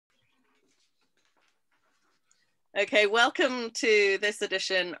Okay, welcome to this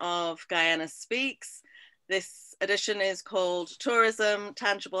edition of Guyana Speaks. This edition is called Tourism,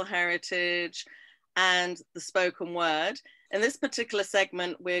 Tangible Heritage, and the Spoken Word. In this particular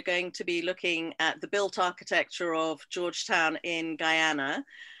segment, we're going to be looking at the built architecture of Georgetown in Guyana.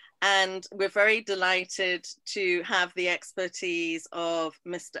 And we're very delighted to have the expertise of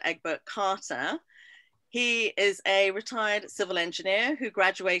Mr. Egbert Carter. He is a retired civil engineer who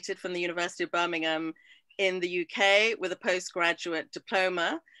graduated from the University of Birmingham in the UK with a postgraduate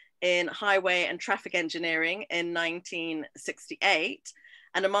diploma in highway and traffic engineering in 1968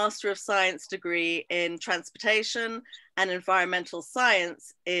 and a Master of Science degree in transportation and environmental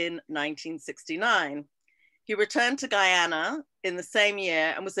science in 1969. He returned to Guyana in the same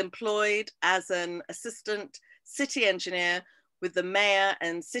year and was employed as an assistant city engineer with the Mayor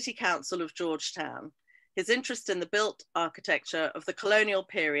and City Council of Georgetown. His interest in the built architecture of the colonial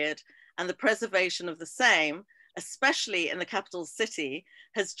period and the preservation of the same, especially in the capital city,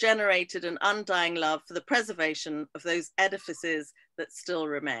 has generated an undying love for the preservation of those edifices that still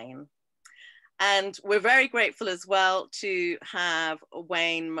remain. And we're very grateful as well to have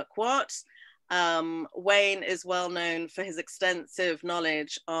Wayne McWatt. Wayne is well known for his extensive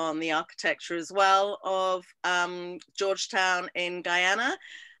knowledge on the architecture as well of Georgetown in Guyana.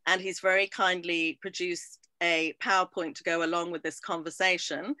 And he's very kindly produced a PowerPoint to go along with this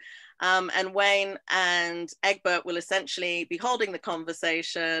conversation. And Wayne and Egbert will essentially be holding the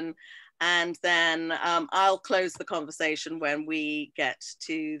conversation, and then I'll close the conversation when we get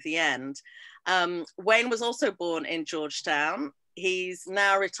to the end. Wayne was also born in Georgetown. He's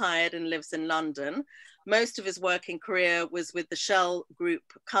now retired and lives in London. Most of his working career was with the Shell Group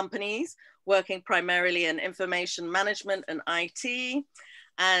companies, working primarily in information management and IT.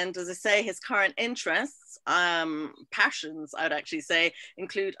 And as I say, his current interests, passions, I would actually say,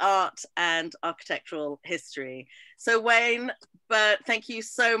 include art and architectural history. So Wayne, but thank you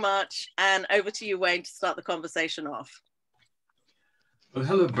so much. And over to you, Wayne, to start the conversation off. Well,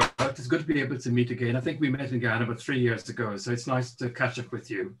 hello, Bert. It's good to be able to meet again. I think we met in Guyana about 3 years ago, so it's nice to catch up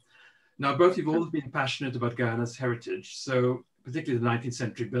with you. Now, both you've always been passionate about Guyana's heritage, so particularly the 19th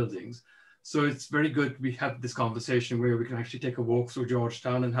century buildings. So it's very good we have this conversation where we can actually take a walk through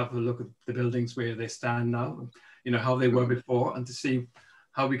Georgetown and have a look at the buildings where they stand now, you know, how they were before, and to see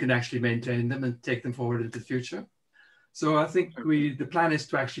how we can actually maintain them and take them forward into the future. So I think the plan is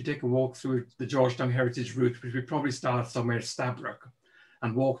to actually take a walk through the Georgetown Heritage Route, which we probably start somewhere at Stabroek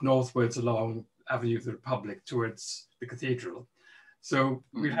and walk northwards along Avenue of the Republic towards the cathedral. So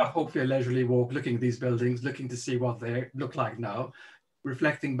we have hopefully a leisurely walk looking at these buildings, looking to see what they look like now,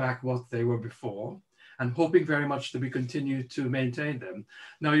 reflecting back what they were before, and hoping very much that we continue to maintain them.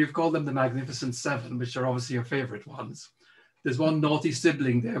 Now, you've called them the Magnificent Seven, which are obviously your favorite ones. There's one naughty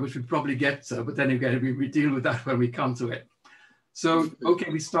sibling there, which we probably get to, but then again, we deal with that when we come to it. So, okay,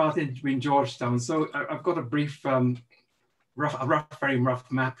 we start in Georgetown. So I've got a brief, very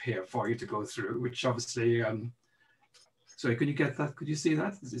rough map here for you to go through, which obviously, sorry, can you get that? Could you see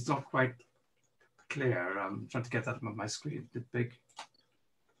that? It's not quite clear. I'm trying to get that on my screen, a bit big.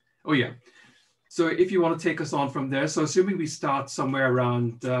 Oh yeah. So if you want to take us on from there, so assuming we start somewhere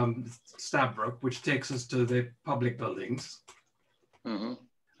around Stabroek, which takes us to the public buildings. And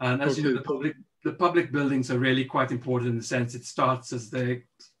as you know, the public buildings are really quite important in the sense it starts as the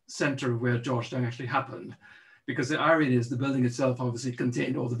center of where Georgetown actually happened. Because the irony is the building itself obviously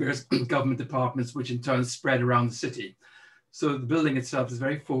contained all the various government departments, which in turn spread around the city. So the building itself is a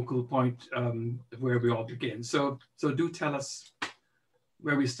very focal point where we all begin. So do tell us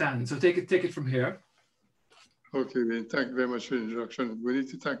where we stand. So take it from here. Okay, Wayne, thank you very much for the introduction. We need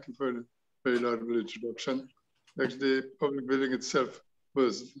to thank you for the very laudable introduction. Actually, the public building itself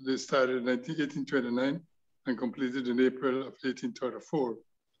they started in 1829 and completed in April of 1834. It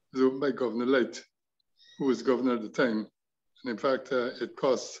was opened by Governor Light, who was governor at the time. And in fact, it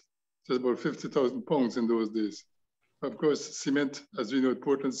cost just about £50,000 in those days. Of course, cement, as we know,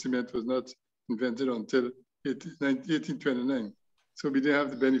 Portland cement was not invented until 1829. So we didn't have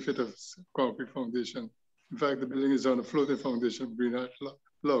the benefit of concrete foundation. In fact, the building is on a floating foundation of green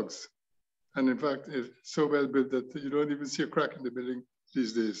logs. And in fact, it's so well built that you don't even see a crack in the building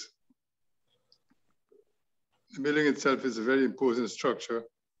these days. The building itself is a very imposing structure.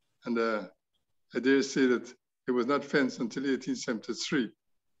 And I dare say that it was not fenced until 1873.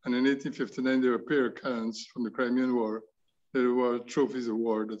 And in 1859, there were a pair of cannons from the Crimean War. There were trophies of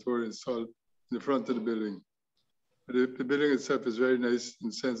war that were installed in the front of the building. The building itself is very nice in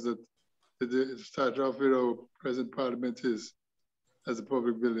the sense that it started off where our present parliament is as a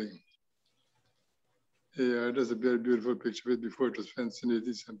public building. Yeah, there's a very beautiful picture of it before it was fenced in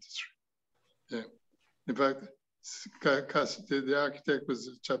 1873. Yeah. In fact, The architect was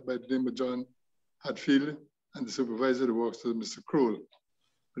a chap by the name of John Hatfield, and the supervisor of the works was Mr. Kroll.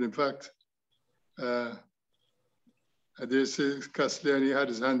 But in fact, I dare say Castellani had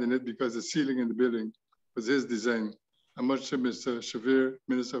his hand in it because the ceiling in the building was his design, and much to Mr. Shavir,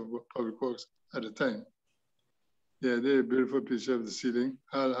 Minister of Public Works at the time. Yeah, they're a beautiful picture of the ceiling,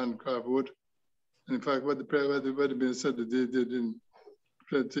 all handcraft wood. And in fact, what the minister did in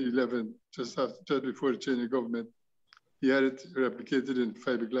 2011, just before the change of government, he had it replicated in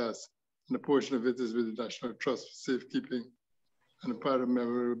fiberglass, and a portion of it is with the National Trust for safekeeping and a part of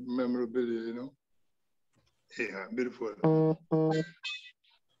memorabilia, you know. Yeah, beautiful.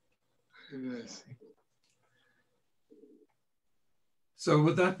 Very nice. So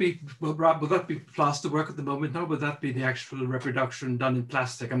would that be plaster work at the moment now? Would that be the actual reproduction done in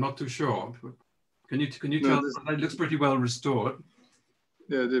plastic? I'm not too sure. Can you tell? It looks pretty well restored.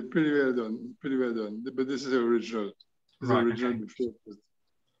 Yeah, they're pretty well done. Pretty well done. But this is the original. This right. Is original Okay. before.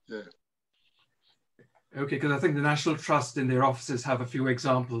 Yeah. Okay, because I think the National Trust in their offices have a few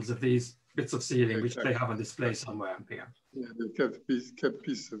examples of these bits of ceiling, which they have on display somewhere here. Yeah, they kept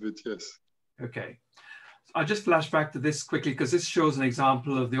pieces of it. Yes. Okay. I'll just flash back to this quickly because this shows an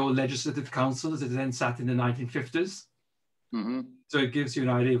example of the old legislative councils that then sat in the 1950s. Mm-hmm. So it gives you an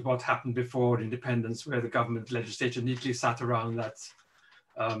idea of what happened before independence, where the government legislature neatly sat around that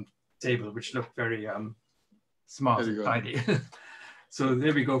table, which looked very smart and tidy. So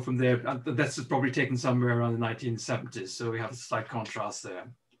there we go from there. That's probably taken somewhere around the 1970s. So we have a slight contrast there.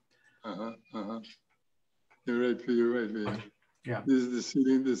 You're right. Yeah. This is the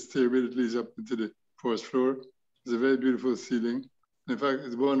ceiling, the stairway that leads up into the first floor. It's a very beautiful ceiling. In fact,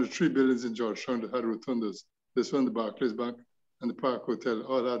 it's one of the 3 buildings in Georgetown that had rotundas. This one, the Barclays Bank, and the Park Hotel,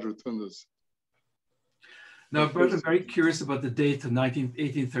 all had rotundas. Now, Bert, I'm very curious about the date of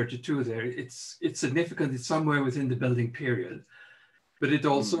 1832 there. It's significant. It's somewhere within the building period, but it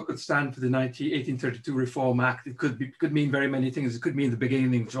also could stand for the 1832 Reform Act. It could mean very many things. It could mean the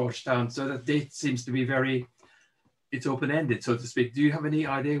beginning of Georgetown. So that date seems to be it's open-ended, so to speak. Do you have any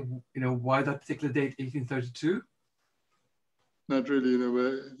idea, why that particular date, 1832? Not really,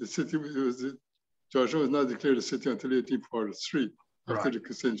 the city Georgetown was not declared a city until 1843, after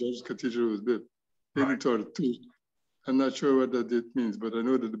the St. George's Cathedral was built. 1832. I'm not sure what that date means, but I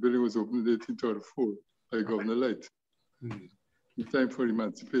know that the building was opened in 1834 by Governor Light. In time for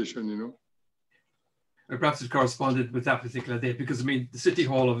emancipation, And perhaps it corresponded with that particular date, because the City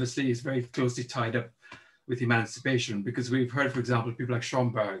Hall obviously is very closely tied up with emancipation, because we've heard, for example, people like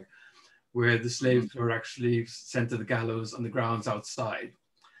Schomburg, where the slaves were actually sent to the gallows on the grounds outside.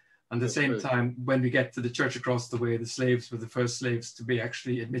 And at the same time, when we get to the church across the way, the slaves were the first slaves to be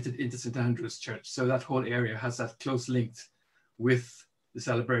actually admitted into St. Andrew's Church. So that whole area has that close link with the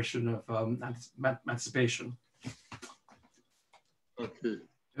celebration of emancipation.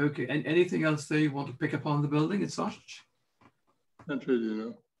 Okay, and anything else there you want to pick up on the building as such? Not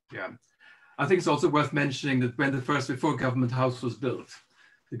really, Yeah. I think it's also worth mentioning that before Government House was built,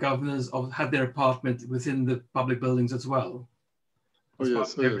 the governors had their apartment within the public buildings as well.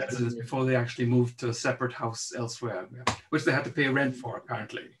 Their residence before they actually moved to a separate house elsewhere, which they had to pay rent for,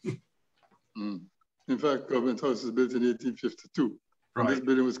 apparently. In fact, Government House was built in 1852. Right. And this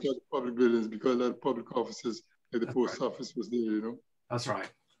building was called public buildings because a lot of public offices, like the post office was there, That's right.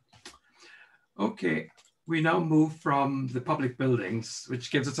 Okay, we now move from the public buildings,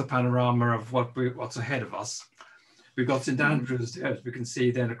 which gives us a panorama of what's ahead of us. We've got St. Andrews there, as we can see.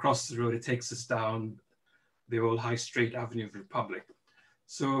 Then across the road, it takes us down the old High Street Avenue of the Republic.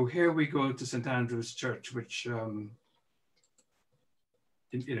 So here we go to St. Andrew's Church, which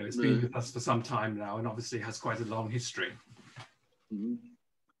it's been with us for some time now, and obviously has quite a long history.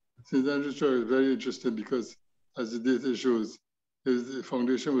 St. Andrew's Church is very interesting because, as the data shows, the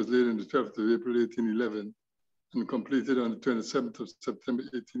foundation was laid on the 12th of April 1811 and completed on the 27th of September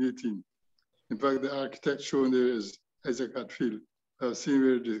 1818. In fact, the architect shown there is Isaac Hatfield. I've seen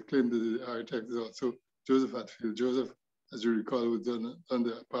where they claim that the architect is also Joseph Hatfield. Joseph, as you recall, was done on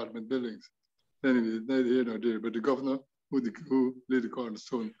the apartment buildings. Anyway, neither here nor there, but the governor who laid the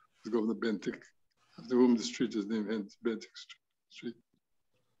cornerstone was Governor Bentinck, after whom the street is named, hence Bentinck Street.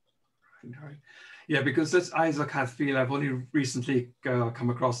 Right. Yeah, because that's Isaac Hatfield. I've only recently come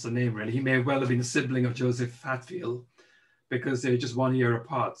across the name, really. He may well have been a sibling of Joseph Hatfield because they're just 1 year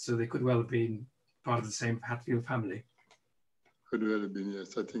apart. So they could well have been part of the same Hatfield family. Could well have been,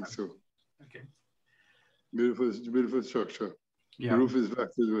 yes, I think so. Okay. Beautiful structure. Yeah. The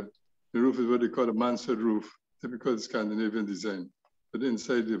roof is what they call a mansard roof, typical Scandinavian design. But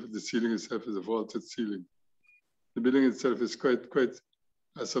inside the ceiling itself is a vaulted ceiling. The building itself is quite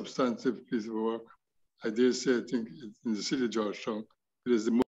a substantive piece of work. I dare say, I think in the city of Georgetown, it is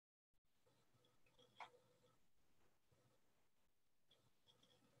the most.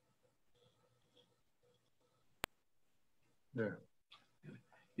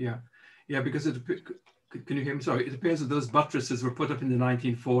 Yeah, because can you hear me? Sorry, it appears that those buttresses were put up in the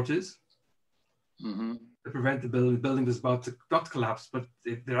 1940s to prevent the building was about to not collapse, but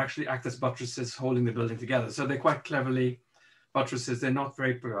they actually act as buttresses holding the building together. So they're quite cleverly buttresses. They're not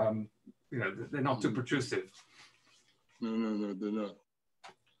very, they're not too protrusive. No, they're not.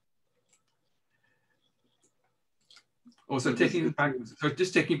 Also, taking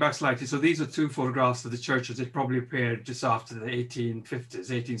back slightly, so these are two photographs of the churches that probably appeared just after the 1850s,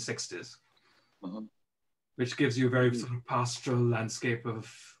 1860s, which gives you a very sort of pastoral landscape of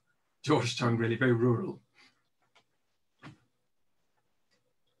Georgetown, really very rural.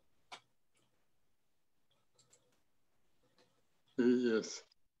 Yes,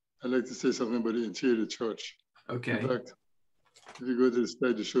 I'd like to say something about the interior of the church. Okay. In fact, if you go to the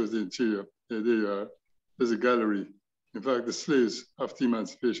slide that shows the interior, there you are. There's a gallery. In fact, the slaves, after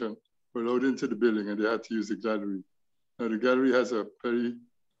emancipation, were allowed into the building and they had to use the gallery. Now, the gallery has a very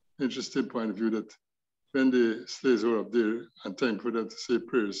interesting point of view that when the slaves were up there and time for them to say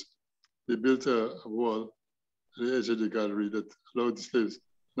prayers, they built a wall at the edge of the gallery that allowed the slaves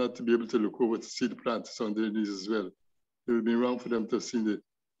not to be able to look over to see the planters on their knees as well. It would have been wrong for them to have seen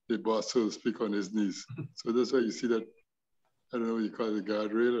the boss, so to speak, on his knees. So that's why you see that, I don't know what you call it, a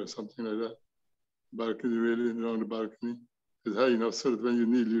guardrail or something like that. Balcony railing around the balcony is high enough so that when you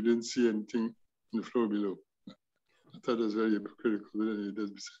kneel, you didn't see anything on the floor below. I thought that was very hypocritical, but anyway, it does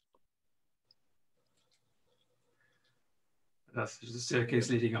be said. That's the staircase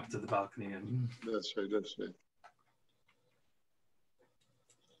leading up to the balcony. And that's right, that's right.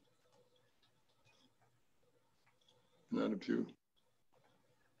 Another view.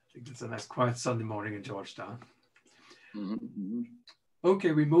 I think it's a nice quiet Sunday morning in Georgetown.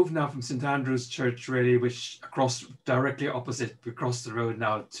 Okay, we move now from St. Andrew's Church, really, which directly opposite, we cross the road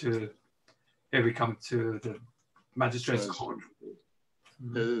now to, here we come to the Magistrates' Court.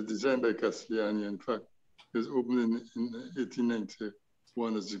 Designed by Castellani. In fact, it was opened in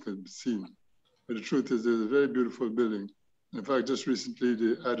 1891, as you can see. But the truth is, there's a very beautiful building. In fact, just recently,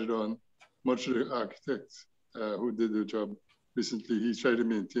 they added on much of the architects who did the job recently. He tried to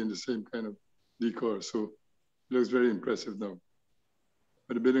maintain the same kind of decor, so it looks very impressive now.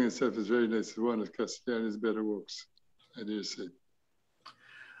 But the building itself is very nice. It's one of Castellani's better works, I dare say.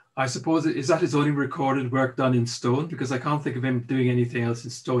 I suppose, is that his only recorded work done in stone? Because I can't think of him doing anything else in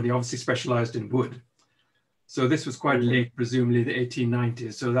stone. He obviously specialized in wood. So this was quite late, presumably the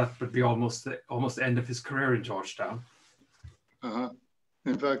 1890s. So that would be almost the end of his career in Georgetown.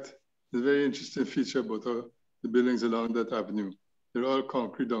 In fact, there's a very interesting feature about the buildings along that avenue. They're all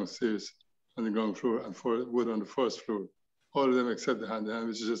concrete downstairs on the ground floor and wood on the first floor. All of them except the hand-in-hand,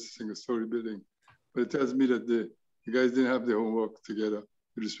 which is just a single-story building. But it tells me that the guys didn't have their homework together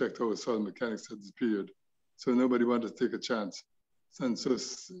with respect to our soil mechanics at this period. So nobody wanted to take a chance. And so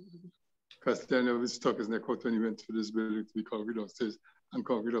Castellani stuck his neck out when he went for this building to be concrete downstairs and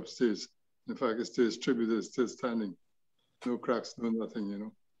concrete upstairs. In fact, it stays tributed, it's still standing. No cracks, no nothing, you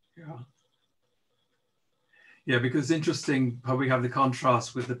know. Yeah, because it's interesting how we have the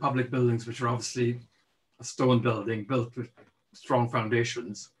contrast with the public buildings, which are obviously a stone building built with strong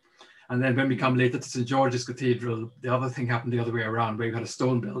foundations. And then when we come later to St. George's Cathedral, the other thing happened the other way around, where you had a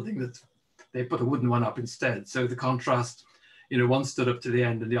stone building that they put a wooden one up instead. So the contrast, you know, one stood up to the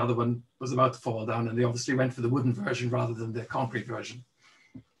end and the other one was about to fall down, and they obviously went for the wooden version rather than the concrete version.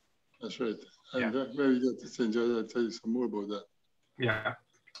 That's right. And when we get to St. George, I'll tell you some more about that. Yeah.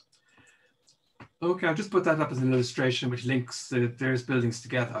 Okay, I'll just put that up as an illustration which links the various buildings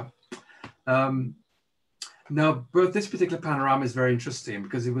together. Now, but this particular panorama is very interesting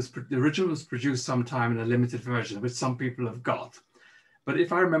because the original was produced sometime in a limited version, which some people have got. But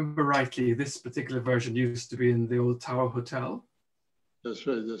if I remember rightly, this particular version used to be in the old Tower Hotel. That's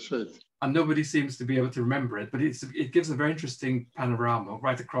right, that's right. And nobody seems to be able to remember it, but it gives a very interesting panorama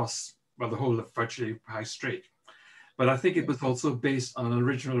right across, well, the whole of virtually High Street. But I think it was also based on an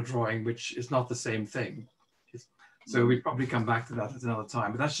original drawing, which is not the same thing. So we'll probably come back to that at another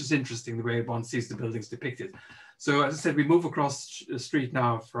time. But that's just interesting, the way one sees the buildings depicted. So as I said, we move across the street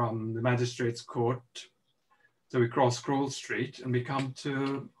now from the Magistrates' Court. So we cross Crowell Street and we come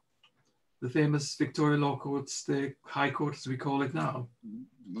to the famous Victoria Law Courts, the High Court as we call it now.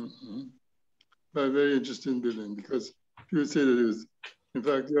 A very interesting building, because people say that it was, in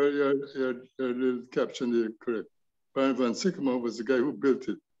fact, your little caption there, correct. Baron van Sycamore was the guy who built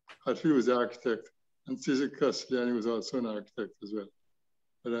it. Hatfield was the architect, and Cesar Castellani was also an architect as well.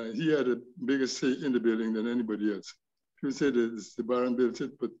 But he had a bigger say in the building than anybody else. People say that the Baron built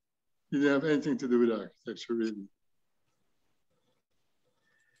it, but he didn't have anything to do with architecture, really.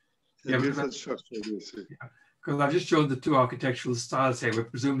 Yeah, different structure, they say. Because I've just shown the two architectural styles here, where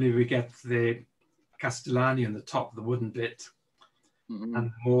presumably we get the Castellani on the top, the wooden bit,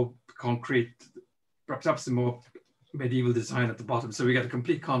 and more concrete, perhaps the more medieval design at the bottom. So we get a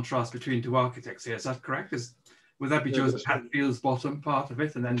complete contrast between two architects here. Is that correct? Would that be Joseph Hatfield's bottom part of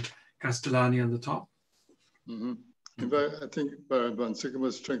it, and then Castellani on the top? In fact, I think Van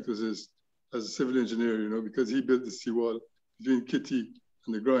Sycamores' strength was as a civil engineer, you know, because he built the seawall between Kitty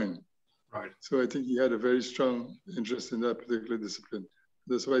and the groin. Right. So I think he had a very strong interest in that particular discipline.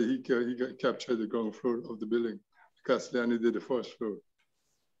 That's why he captured the ground floor of the building. Castellani did the first floor.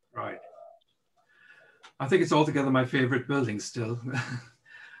 Right. I think it's altogether my favorite building still.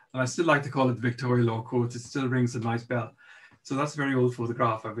 And I still like to call it the Victoria Law Courts. It still rings a nice bell. So that's a very old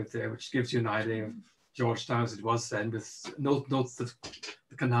photograph of it there, which gives you an idea of Georgetown as it was then, with notes the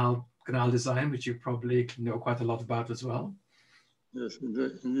canal design, which you probably know quite a lot about as well. Yes,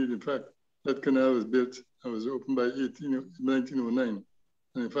 indeed. In fact, that canal was built and was opened by 1909.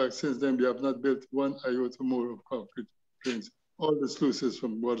 And in fact, since then, we have not built one iota more of concrete drains. All the sluices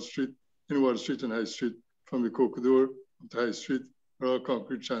from Water Street, in Water Street and High Street, from the Cocador to High Street, are all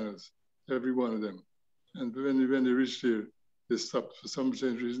concrete channels, every one of them. And when they reached here, they stopped. For some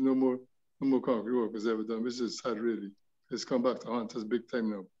strange reason, no more concrete work was ever done, which is sad, really. It's come back to haunt us big time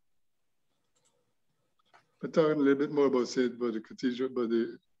now. But talking a little bit more about the cathedral, about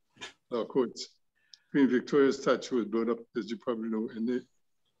the law courts. Queen Victoria's statue was blown up, as you probably know, in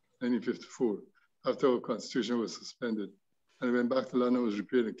 1954, after our constitution was suspended. And it went back to London, was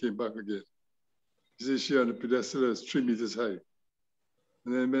repaired, and came back again. You see she on the pedestal is 3 meters high.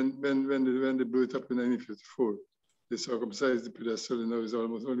 And then when they blew it up in 1954, they circumcised the pedestal, and now it's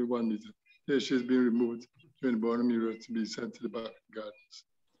almost only 1 meter. Here she is being removed during the Barnum era to be sent to the back gardens.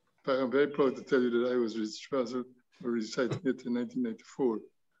 In fact, I'm very proud to tell you that I was responsible for reciting it in 1994.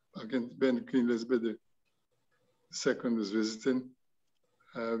 Again, when Queen Elizabeth II was visiting,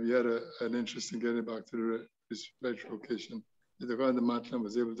 we had an interest in getting back to this right location. They took on the mantle and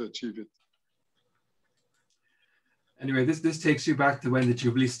was able to achieve it. Anyway, this takes you back to when the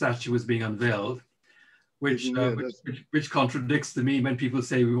Jubilee statue was being unveiled, which contradicts to me when people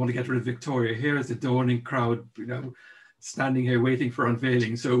say we want to get rid of Victoria. Here is the dawning crowd, you know, standing here waiting for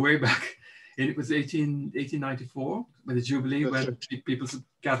unveiling. So way back, it was 1894 when the Jubilee, when people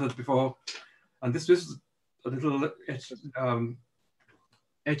gathered before, and this was a little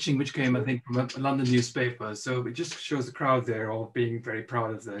etching which came, I think, from a London newspaper. So it just shows the crowd there all being very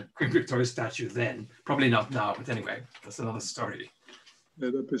proud of the Queen Victoria statue then. Probably not now, but anyway, that's another story.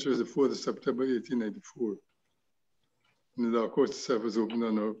 Yeah, that picture was the 4th of September, 1894. And the law court itself was opened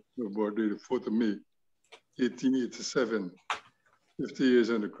on our birthday, the 4th of May, 1887, 50 years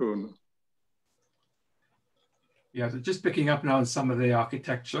on the crown. Yeah, so just picking up now on some of the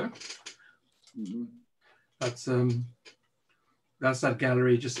architecture. That's that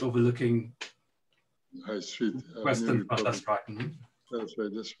gallery just overlooking High Street. Western Front, that's right. That's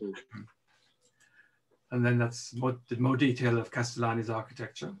right. And then that's more detail of Castellani's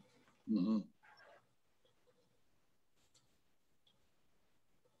architecture.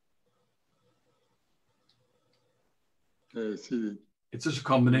 Yeah, see. It's such a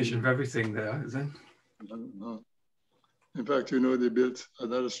combination of everything there, isn't it? In fact, you know, they built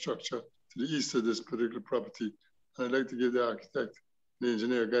another structure to the east of this particular property. And I'd like to give the architect, the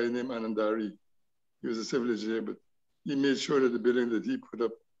engineer, a guy named Anandari. He was a civil engineer, but he made sure that the building that he put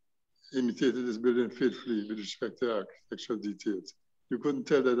up imitated this building faithfully with respect to architectural details. You couldn't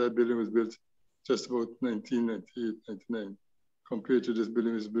tell that that building was built just about 1998, 99, compared to this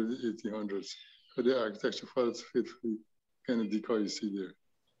building was built in the 1800s. But the architecture follows faithfully kind of decoy you see there.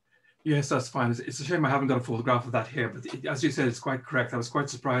 Yes, that's fine. It's a shame I haven't got a photograph of that here, but as you said, it's quite correct. I was quite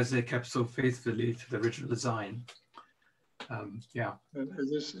surprised they kept so faithfully to the original design. Yeah. And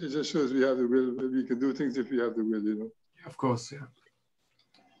it just shows we have the will. We can do things if we have the will, you know. Yeah, of course, yeah.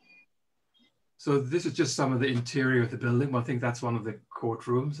 So this is just some of the interior of the building. Well, I think that's one of the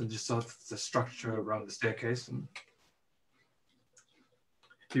courtrooms, and just sort of the structure around the staircase. And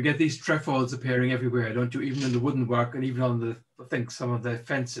you get these trefoils appearing everywhere, don't you? Even in the wooden work, and even on the, I think, some of the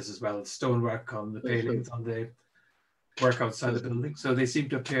fences as well, stonework on the palings, on the work outside the building. So they seem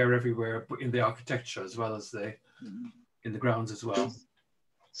to appear everywhere in the architecture as well as the in the grounds as well.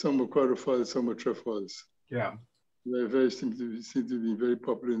 Some were quadrifoils, some were trefoils. Yeah. They seem to be very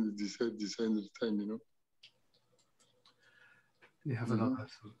popular in the design of the time, you know. You have another.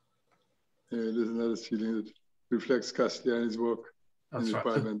 Yeah, there's another ceiling that reflects Castellani's work That's in the right.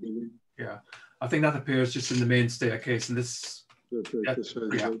 Parliament building. Yeah, I think that appears just in the main staircase, and this. That's right. That's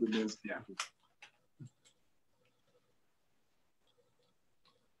right. Yeah. The main Yeah.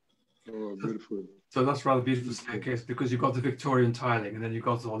 Oh, beautiful. So that's rather beautiful staircase because you've got the Victorian tiling, and then you've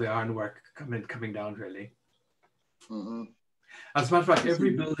got all the ironwork coming down really. Uh-huh. As a matter of fact,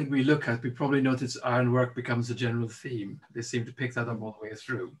 every building we look at, we probably notice ironwork becomes a general theme. They seem to pick that up all the way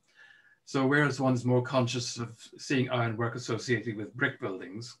through. So whereas one's more conscious of seeing ironwork associated with brick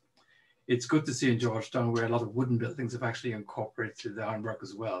buildings, it's good to see in Georgetown where a lot of wooden buildings have actually incorporated the ironwork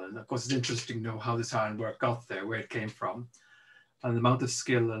as well. And of course, it's interesting to know how this ironwork got there, where it came from, and the amount of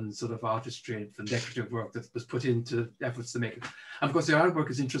skill and sort of artistry and decorative work that was put into efforts to make it. And of course, the ironwork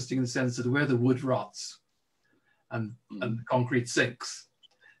is interesting in the sense that where the wood rots and the concrete sinks,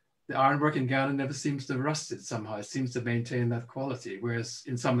 the ironwork in Guyana never seems to have rusted somehow. It seems to maintain that quality. Whereas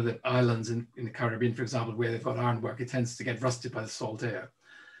in some of the islands in the Caribbean, for example, where they've got ironwork, it tends to get rusted by the salt air.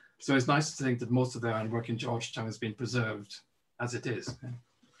 So it's nice to think that most of the ironwork in Georgetown has been preserved as it is.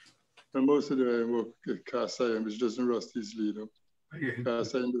 And most of the ironwork is cast iron, which doesn't rust easily, you know. Yeah.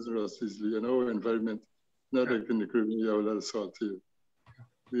 Cast iron doesn't rust easily. And our environment, not like in the Caribbean, you have a lot of salt here.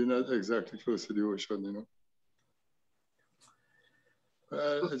 We're not exactly close to the ocean, you know.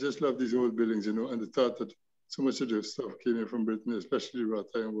 I just love these old buildings, you know, and the thought that so much of the stuff came in from Britain, especially wrought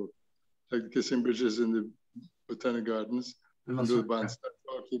ironwork, like the kissing bridges in the Botanic Gardens, and those bands that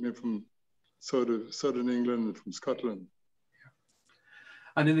all came in from southern England and from Scotland.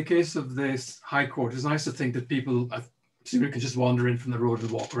 And in the case of this High Court, it's nice to think that people can just wander in from the road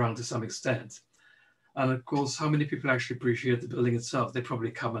and walk around to some extent. And of course, how many people actually appreciate the building itself? They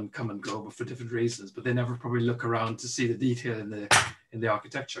probably come and go, but for different reasons. But they never probably look around to see the detail in the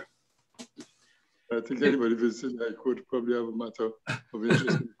architecture. I think anybody visiting High Court probably have a matter of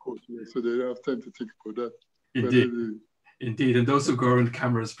interest in the court, so they don't have time to think about that. Indeed. Indeed, and those who go around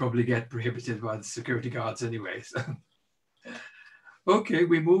cameras probably get prohibited by the security guards anyway. So. Okay,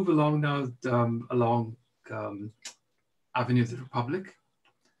 we move along now along Avenue of the Republic,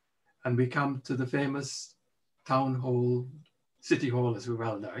 and we come to the famous town hall, city hall as we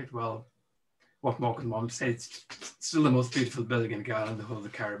well know it. Well, what more can one say? It's still the most beautiful building in Guyana and the whole of the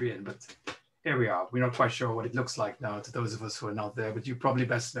Caribbean, but here we are. We're not quite sure what it looks like now to those of us who are not there, but you probably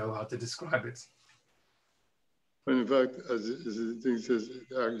best know how to describe it. Well, in fact, as the thing says,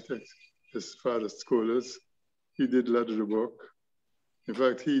 the architect, his father scholars, he did a lot of the work. In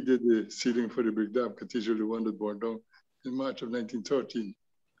fact, he did the ceiling for the Big Dam Cathedral, the one that burned down in March of 1913.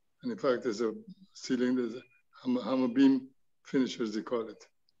 And in fact, there's a ceiling, there's a hammer beam finish, as they call it.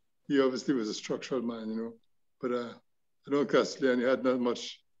 He obviously was a structural man, you know, but I know Castellan, he had not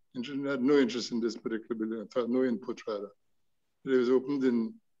much interest, had no interest in this particular building, I thought no input rather. But it was opened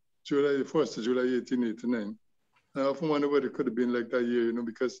in July, the 1st of July, 1889. I often wonder what it could have been like that year, you know,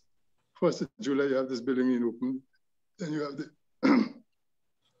 because 1st of July, you have this building being opened, then you have the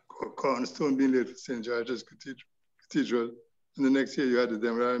cornerstone being laid for St. George's Cathedral, and the next year you had the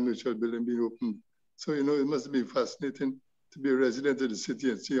Demerara Mutual Building being opened. So, you know, it must have been fascinating to be a resident of the city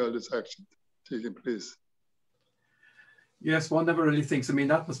and see all this action taking place. Yes, one never really thinks, I mean,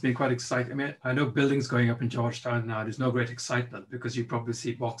 that must be quite exciting. I mean, I know buildings going up in Georgetown now, there's no great excitement because you probably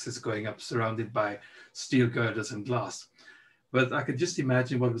see boxes going up surrounded by steel girders and glass. But I could just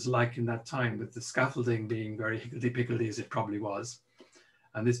imagine what it was like in that time with the scaffolding being very higgledy-piggledy as it probably was.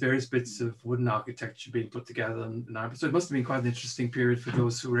 And these various bits of wooden architecture being put together. So it must have been quite an interesting period for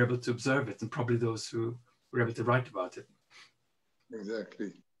those who were able to observe it and probably those who were able to write about it.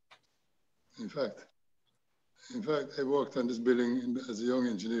 Exactly. In fact, I worked on this building as a young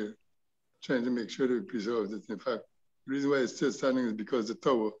engineer, trying to make sure that we preserved it. In fact, the reason why it's still standing is because the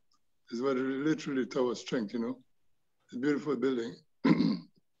tower is what literally tower strength, you know. It's a beautiful building. And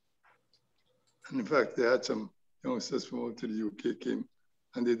in fact, they had some youngsters from out to the UK came,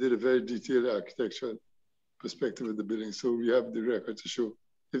 and they did a very detailed architectural perspective of the building. So we have the record to show.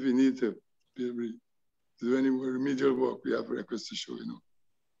 If we need to do any remedial work, we have records to show, you know.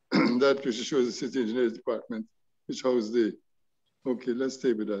 That picture shows the city engineers department, which house they. Okay, let's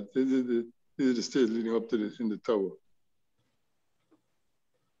stay with that. These are the stairs leading up to in the tower,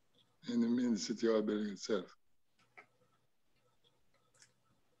 in the city hall building itself.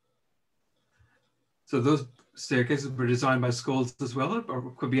 So those staircases were designed by Scholes as well,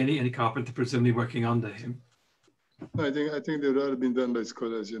 or could be any carpenter presumably working under him? I think they would have been done by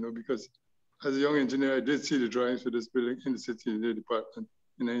scholars, you know, because as a young engineer, I did see the drawings for this building in the city engineer department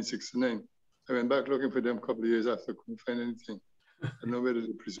in 1969. I went back looking for them a couple of years after, couldn't find anything. I don't know whether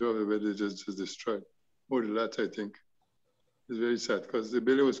they preserved it, whether they just destroyed. More than that, I think. It's very sad because the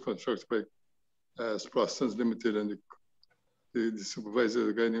building was constructed by Sprostons Limited, and the supervisor,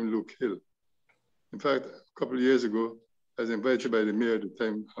 a guy named Luke Hill. In fact, a couple of years ago, I was invited by the mayor at the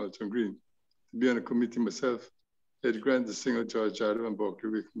time, Halton Green, to be on a committee myself. They had granted the singer George Adam and Berkeley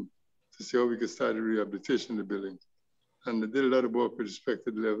Wickham to see how we could start the rehabilitation of the building. And they did a lot of work with respect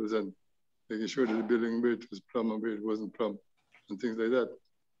to the levels and making sure that the building where it was plumb and where it wasn't plumb and things like that.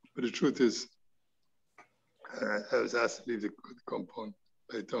 But the truth is, I was asked to leave the compound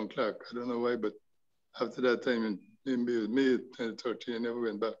by town clerk. I don't know why, but after that time in May 2013, I never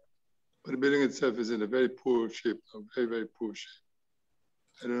went back. But the building itself is in a very poor shape, a very, very poor shape.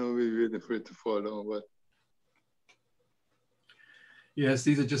 I don't know, we're waiting for it to fall down, but. Yes,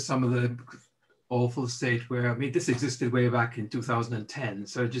 these are just some of the awful state where, I mean, this existed way back in 2010.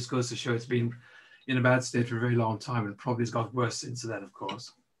 So it just goes to show it's been in a bad state for a very long time and probably has got worse since then, of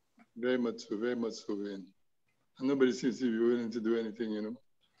course. Very much so, Wayne. And nobody seems to be willing to do anything, you know.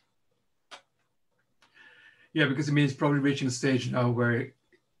 Yeah, because I mean, it's probably reaching a stage now where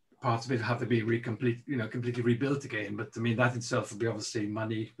parts of it have to be completely rebuilt again. But I mean, that itself will be obviously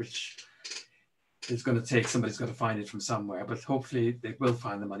money, which is going to take, somebody's got to find it from somewhere. But hopefully they will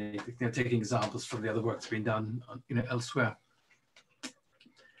find the money. They're taking examples from the other work that's been done, elsewhere.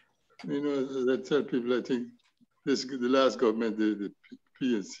 You know, as I tell people, I think the last government, the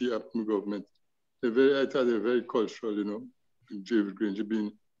PNC government, I thought they were very cultural, you know, David Granger being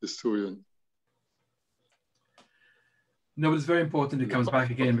the historian. No, but it's very important it comes back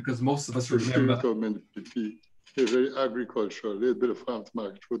again because most of us remember. The government, the PP, they're very agricultural. They had a bit of farm to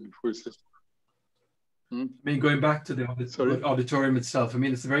market road before it said. I mean, going back to the auditorium itself, I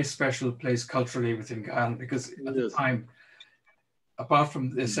mean, it's a very special place culturally within Guyana because at the time, apart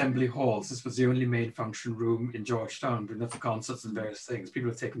from the assembly halls, this was the only main function room in Georgetown, but enough for concerts and various things. People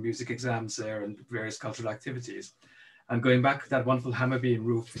have taken music exams there and various cultural activities. And going back to that wonderful hammer beam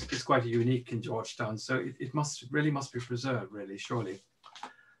roof is quite unique in Georgetown. So it really must be preserved, really, surely.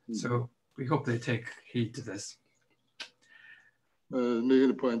 So we hope they take heed to this. Making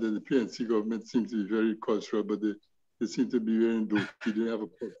the point that the PNC government seems to be very cultural, but they seem to be very indulgent. They didn't have a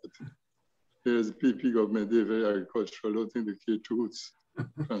purpose. Whereas the PP government, they're very agricultural. I don't think they care to roots,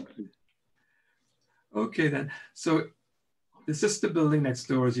 frankly. Okay, then. So it's just the building next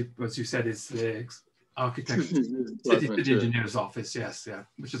door, as you said, is the architect, city engineer's office, yes, yeah,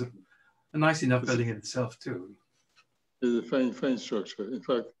 which is a nice enough building in itself, too. It's a fine structure. In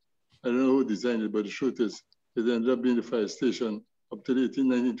fact, I don't know who designed it, but the truth is, it ended up being the fire station up to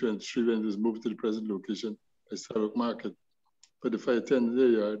 1923 when it was moved to the present location by Starbuck Market. But the fire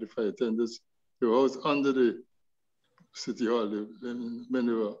attendants, they were housed under the city hall when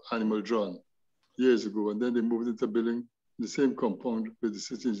they were animal drawn years ago. And then they moved into a building in the same compound with the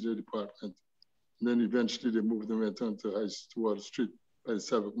city engineer department. And then eventually they moved them went on to Water Street by the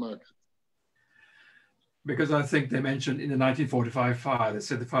Starbuck Market. Because I think they mentioned in the 1945 fire, they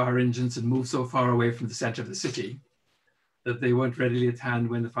said the fire engines had moved so far away from the center of the city that they weren't readily at hand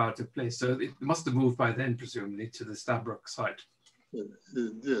when the fire took place. So it must have moved by then, presumably, to the Stabroek site.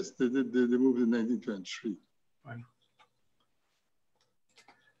 Yes, they moved in 1923. Right.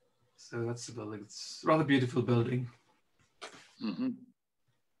 So that's the building. It's a rather beautiful building. Mm-hmm.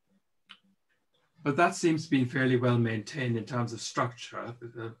 But that seems to be fairly well maintained in terms of structure.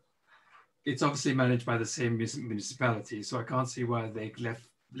 It's obviously managed by the same municipality, so I can't see why they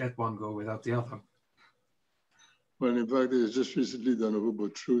let one go without the other. Well, in fact, it's just recently done over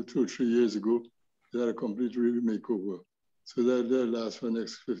about 2 or 3 years ago. They had a complete makeover. So they'll last for the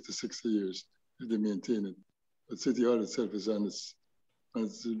next 50, 60 years if they maintain it. But City Hall itself is on its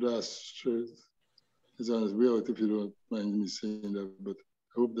last, is on its way out, if you don't mind me saying that. But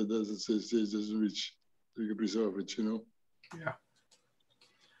I hope that doesn't reach, we can preserve it, you know? Yeah.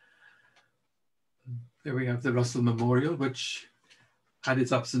 There we have the Russell Memorial, which had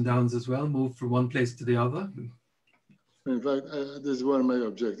its ups and downs as well, moved from one place to the other. In fact, this is one of my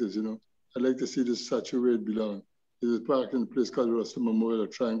objectives, you know. I'd like to see this statue where it belongs. It is parked in a place called Russell Memorial, a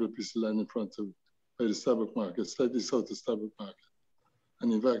triangle piece of land in front of by the Starbuck Market, slightly south of Starbuck Market.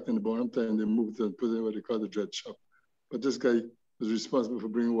 And in fact, in the Bonham time, they moved and put in what they call the Dread Shop. But this guy was responsible for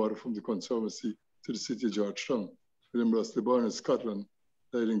bringing water from the conservancy to the city of Georgetown. William Russell, born in Scotland,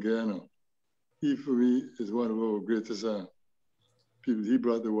 died in Guyana. He, for me, is one of our greatest people. He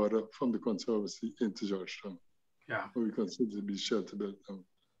brought the water from the conservancy into Georgetown. Yeah. We consider to be shelter belt now.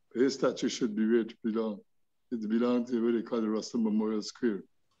 But his statue should be where it belongs. It belongs to what they call the Russell Memorial Square.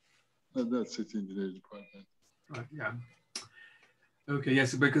 Not city engineering department. Right, yeah. Okay,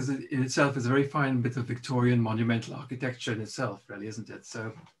 yes, because it in itself is a very fine bit of Victorian monumental architecture in itself, really, isn't it?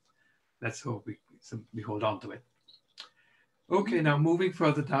 So let's hope we hold on to it. Okay, now moving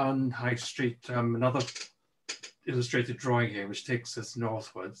further down High Street, another illustrated drawing here, which takes us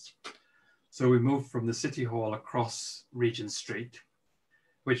northwards. So we move from the City Hall across Regent Street,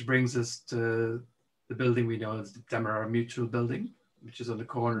 which brings us to the building we know as the Demerara Mutual Building, which is on the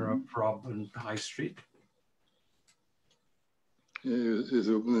corner of Robb and High Street. Yeah, it was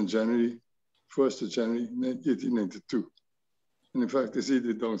opened in January, 1st of January, 1892. And in fact, you see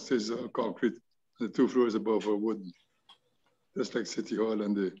the downstairs are concrete, and the 2 floors above are wooden, just like City Hall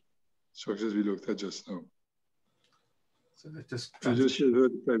and the structures we looked at just now. So that just shows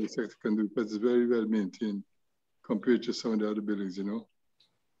what the private sector can do, but it's very well maintained compared to some of the other buildings, you know.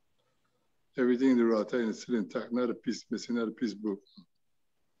 Everything in the wrought iron is still intact, not a piece missing, not a piece broken.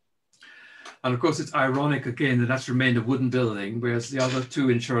 And of course, it's ironic again that that's remained a wooden building, whereas the other 2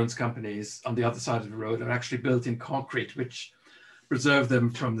 insurance companies on the other side of the road are actually built in concrete, which preserved them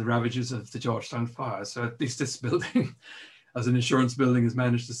from the ravages of the Georgetown fire. So at least this building, as an insurance building, has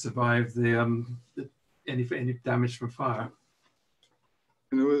managed to survive any damage from fire.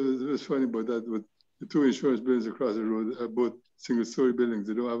 You know, what's funny about that? With the 2 insurance buildings across the road are both single-story buildings.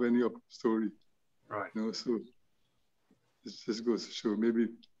 They don't have any upper story. Right. You know, so it just goes to show maybe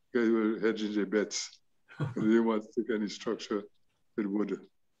guys were hedging their bets. They didn't want to take any structure with wood.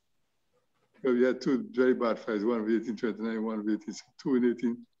 But we had 2 very bad fires, one of 1829, one of 1862 in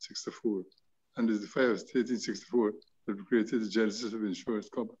 1864. And there's the fire of 1864 that created the genesis of insurance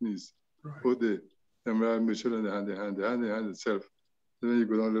companies. Right. Both the Demerara Mutual and the Hand in Hand itself. And then you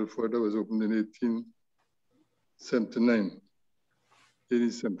go down a little further, it was opened in 1879.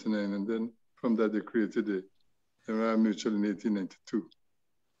 And then from that, they created the Demerara Mutual in 1892.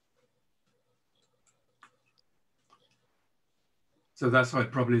 So that's how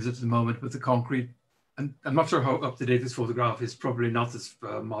it probably is at the moment with the concrete. And I'm not sure how up to date this photograph is, probably not as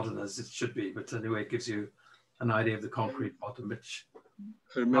modern as it should be, but anyway, it gives you an idea of the concrete bottom, which...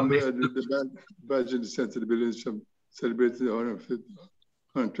 I remember the badge in the center of the building celebrated the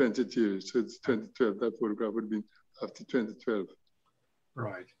 120th year, so it's 2012. That photograph would have been after 2012.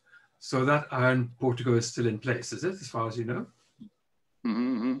 Right. So that iron portico is still in place, is it, as far as you know?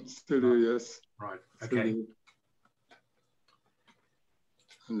 Still there, yes. Right, okay.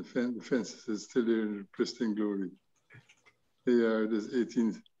 And the fences are still there in pristine glory. They are, this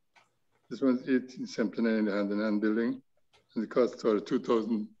one's 1879, the Hand in Hand building, and the cost started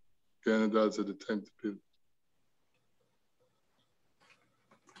 $2,000 Guyana dollars at the time to build.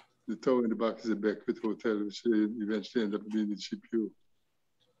 The tower in the back is a Beckwith Hotel, which eventually ended up being the GPO.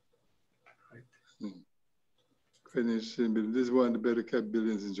 Right. Quite an interesting building. This is one of the better kept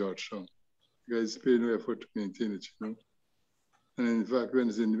buildings in Georgetown. You guys pay no effort to maintain it, you know. And in fact, when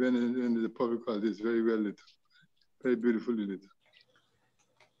the public holiday, it's very well lit, very beautifully lit.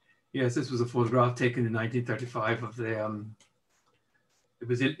 Yes, this was a photograph taken in 1935 of the, it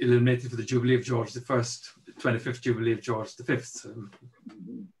was illuminated for the Jubilee of George I, the 25th Jubilee of George V.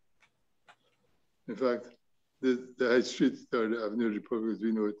 In fact, the High Street, or the Avenue of the Republic, as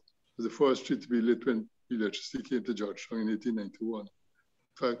we know it, was the first street to be lit when electricity came to Georgetown in 1891. In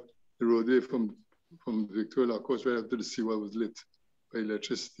fact, the roadway from Victoria Lock Coast right up to the seawall was lit by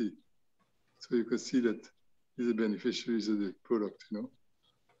electricity. So you could see that these are beneficiaries of the product, you know.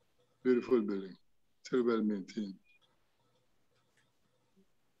 Beautiful building, still well maintained.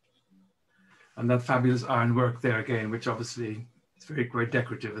 And that fabulous ironwork there again, which obviously is very, very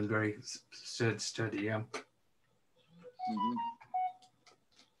decorative and very sturdy, yeah.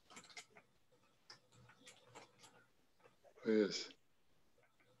 Oh, yes.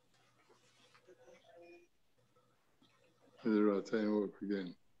 The wrought iron work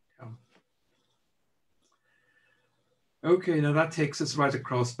again. Yeah. Okay, now that takes us right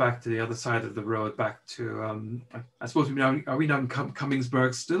across back to the other side of the road, back to, I suppose, are we now in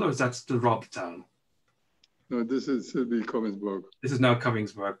Cummingsburg still, or is that still Robtown? No, this is still the Cummingsburg. This is now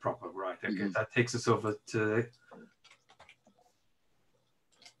Cummingsburg proper, right? Okay, that takes us over to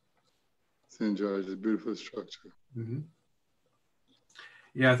St. George, a beautiful structure.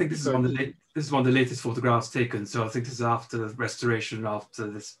 Yeah, I think this is one of the latest photographs taken. So I think this is after the restoration, after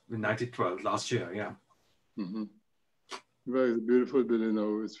this in 1912, last year. Yeah. Right, it's a beautiful building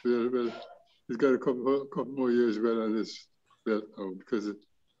now. It's very well. It's got a couple more years well on this belt now because a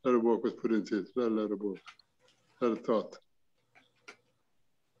lot of work was put into it. A lot of work, a lot of thought.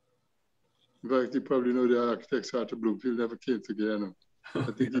 In fact, you probably know the architect Arthur Bloomfield never came to Guyana.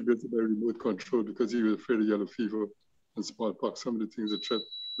 I think he built it by remote control because he was afraid of yellow fever and smallpox, some of the things that threatened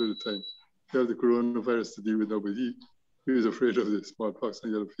at the time. He had the coronavirus to deal with now, but he was afraid of the smallpox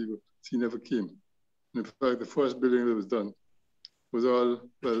and yellow fever, so he never came. And in fact, the first building that was done was all,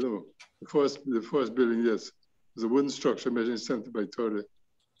 well, no, the first building, yes, was a wooden structure measuring 70 by 30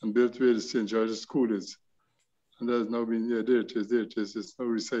 and built where the St. George's School is. And that has now been, yeah, there it is. It's now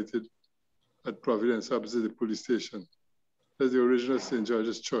recited at Providence, opposite the police station. That's the original St.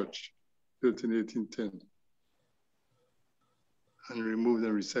 George's Church, built in 1810. And removed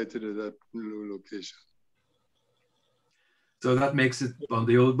and recited at that new location. So that makes it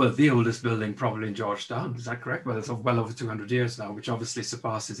the oldest building probably in Georgetown. Is that correct? Well, it's well over 200 years now, which obviously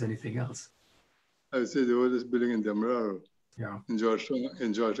surpasses anything else. I would say the oldest building in Demerara. Yeah. In Georgetown,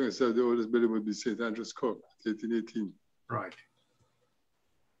 itself, the oldest building would be St. Andrew's Court, 1818. Right.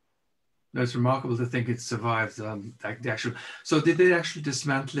 No, it's remarkable to think it survived the actual. So did they actually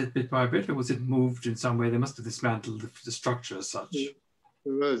dismantle it bit by bit, or was it moved in some way? They must have dismantled the structure as such. Yeah. I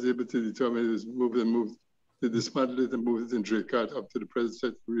was able to determine it was moved. They dismantled it and moved it in Draycott up to the present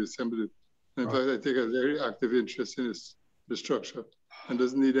site to reassemble it. And in fact, I take a very active interest in the structure and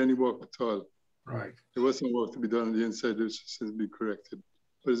doesn't need any work at all. Right. There was some work to be done on the inside, which has since been corrected.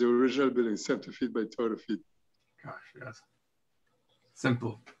 But it's the original building, 70 feet by 30 feet. Gosh, yes.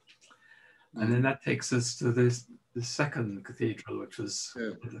 Simple. And then that takes us to the second cathedral, which was...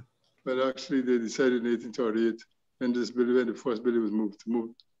 Yeah. Well, actually, they decided in 1838, when the first building was moved,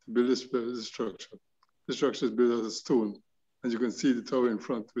 to build this structure. The structure is built out of stone. And you can see the tower in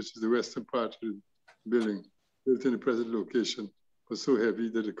front, which is the western part of the building, built in the present location, was so heavy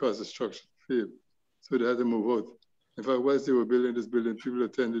that it caused the structure to fail. So they had to move out. In fact, whilst they were building this building, people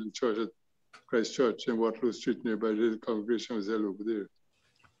attended the church at Christ Church in Waterloo Street nearby. The congregation was held over there.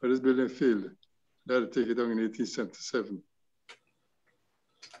 But this building failed. They had to take it down in 1877.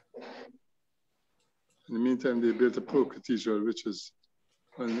 In the meantime, they built a Pro Cathedral, which is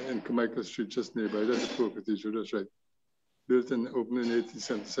in Carmichael Street, just nearby. That's the Pro Cathedral, that's right. Built and opened in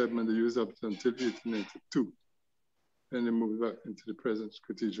 1877, and they used up until 1892. And they moved back into the present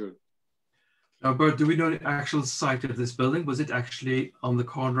cathedral. Now, Bert, do we know the actual site of this building? Was it actually on the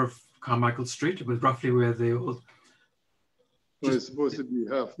corner of Carmichael Street? It was roughly where the old... Well, it's supposed to be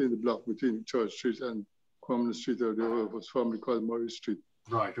halfway in the block between Church Street and Cromwell Street, or what was formerly called Murray Street.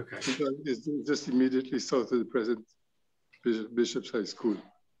 Right, okay. It's just immediately south of the present Bishop's High School.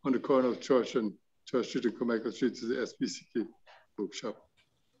 On the corner of Church Street and Carmichael Street is the SPCK bookshop.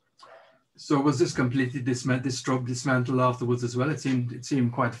 So was this completely dismantled afterwards as well? It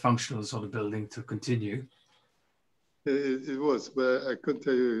seemed quite a functional sort of building to continue. It was, but I couldn't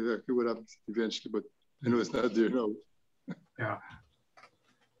tell you exactly what happened eventually, but I know it's not there now. Yeah.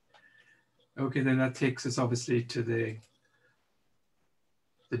 Okay, then that takes us obviously to the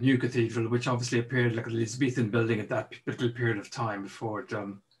new cathedral, which obviously appeared like an Elizabethan building at that particular period of time before it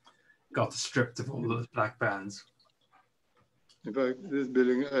got stripped of all those black bands. In fact, this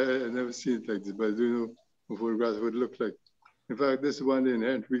building, I've never seen it like this, but I do know from photographs what it looked like. In fact, this is one of the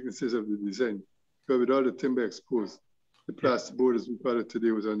inherent weaknesses of the design. Because with all the timber exposed, the plasterboard, as we call it today,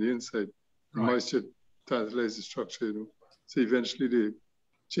 was on the inside. The moisture tantalized the structure, you know. So eventually they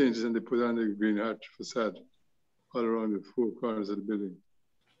changed and they put on the green arch facade all around the four corners of the building.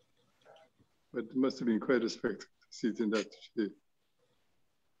 But it must have been quite a spectacle to see it in that shape.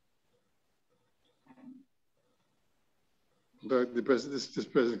 But this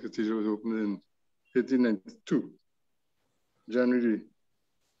present cathedral was opened in 1892, January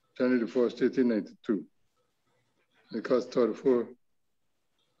the 1st, 1892. It cost it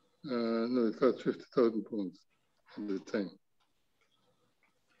cost £50,000 at the time.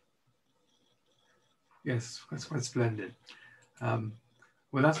 Yes, that's quite splendid. Well,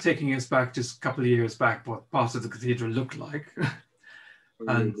 that's taking us back just a couple of years back, what parts of the cathedral looked like.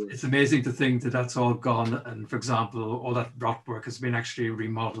 And it's amazing to think that that's all gone. And for example, all that rock work has been actually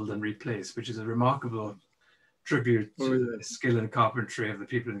remodeled and replaced, which is a remarkable tribute to the skill and carpentry of the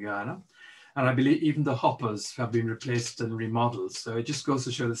people in Guyana. And I believe even the hoppers have been replaced and remodeled. So it just goes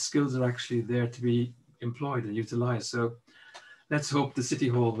to show that skills are actually there to be employed and utilized. So let's hope the City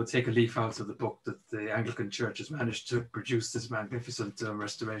Hall will take a leaf out of the book that the Anglican Church has managed to produce this magnificent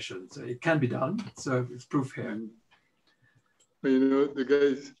restoration. So it can be done. So it's proof here. Well, you know, the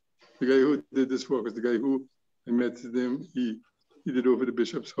guy who did this work was the guy who I met his name. He did over the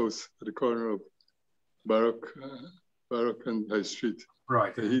bishop's house at the corner of Baroque and High Street.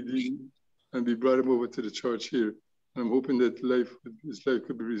 Right. And we brought him over to the church here. And I'm hoping that his life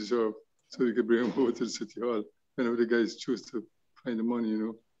could be reserved so we could bring him over to the City Hall whenever the guys choose to find the money, you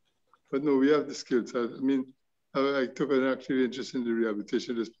know. But no, we have the skills. I mean, I took an active interest in the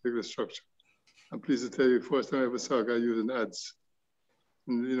rehabilitation of this particular structure. I'm pleased to tell you, first time I ever saw a guy using adze.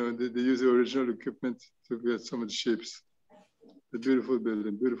 And, you know, they use the original equipment to get some of the shapes. A beautiful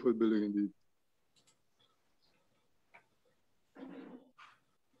building indeed.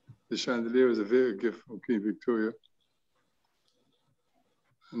 The chandelier was a very gift from Queen Victoria.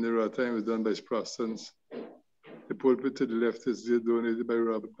 And the rattan was done by Sprostons. The pulpit to the left is donated by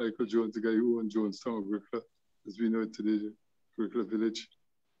Robert Michael Jones, the guy who owned Jonestown, Wicklow, as we know it today, Wicklow Village.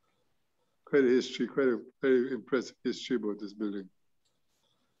 Quite a history, quite a very impressive history about this building.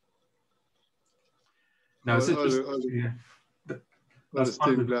 Now, all the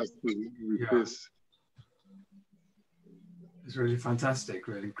stained glass replaced. It's really fantastic,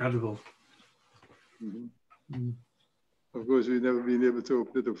 really incredible. Of course, we've never been able to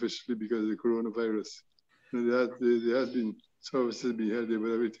open it officially because of the coronavirus. There has been services being held there,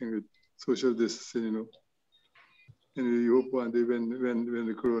 but everything with social distancing, you know. And we hope one day when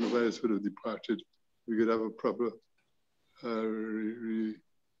the coronavirus would have departed, we could have a proper reopening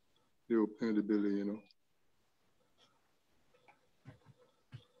of the building, you know.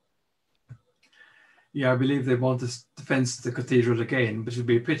 Yeah, I believe they want to fence the cathedral again, which would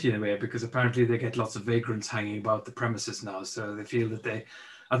be a pity in a way, because apparently they get lots of vagrants hanging about the premises now. So they feel that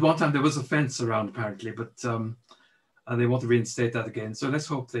at one time there was a fence around apparently, but and they want to reinstate that again. So let's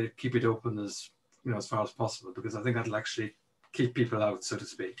hope they keep it open as far as possible, because I think that'll actually keep people out, so to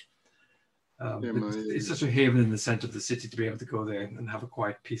speak. It's such a haven in the center of the city to be able to go there and have a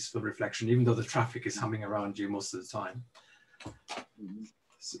quiet, peaceful reflection, even though the traffic is humming around you most of the time.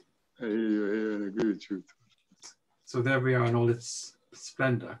 I agree with you. So there we are in all its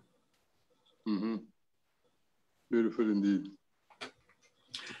splendor. Beautiful indeed.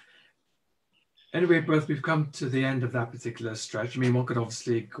 Anyway, Bert, we've come to the end of that particular stretch. I mean, one could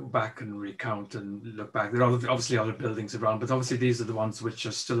obviously go back and recount and look back. There are obviously other buildings around, but obviously these are the ones which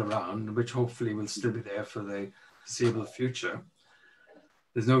are still around, which hopefully will still be there for the foreseeable future.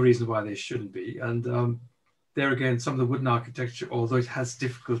 There's no reason why they shouldn't be. And there again, some of the wooden architecture, although it has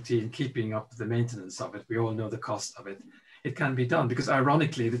difficulty in keeping up the maintenance of it, we all know the cost of it, it can be done, because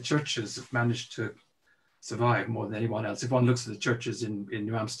ironically, the churches have managed to survive more than anyone else. If one looks at the churches in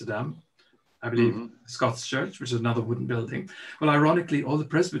New Amsterdam, I believe Scots Church, which is another wooden building. Well, ironically, all the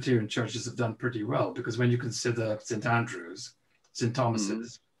Presbyterian churches have done pretty well, because when you consider St. Andrew's, St.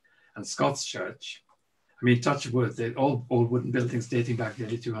 Thomas's, and Scots Church, I mean, touch wood, they're all wooden buildings dating back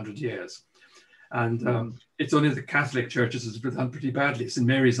nearly 200 years. And it's only the Catholic churches that have done pretty badly. St.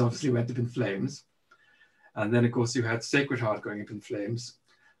 Mary's obviously went up in flames. And then, of course, you had Sacred Heart going up in flames.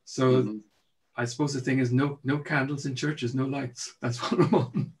 So I suppose the thing is no candles in churches, no lights. That's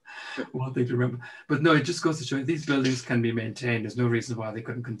one thing to remember. But no, it just goes to show these buildings can be maintained. There's no reason why they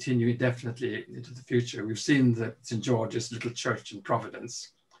couldn't continue indefinitely into the future. We've seen the St. George's little church in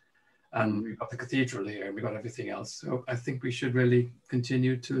Providence. And we've got the cathedral here, and we've got everything else. So I think we should really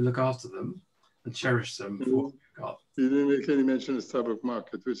continue to look after them and cherish them for what we've got. You didn't make any mention of Starbuck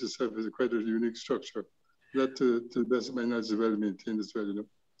Market, which itself is quite a unique structure. That, to the best of my knowledge, is well maintained as well, you know,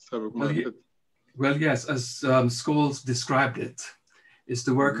 Starbuck Market. Well, yes, as Scholes described it, it's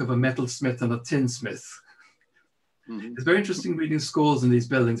the work of a metalsmith and a tinsmith. It's very interesting reading Scholes in these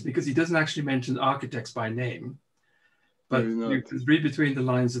buildings, because he doesn't actually mention architects by name, but you can read between the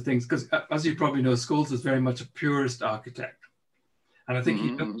lines of things, because as you probably know, Scholes was very much a purist architect. And I think he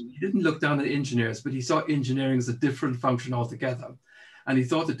didn't look down at engineers, but he saw engineering as a different function altogether. And he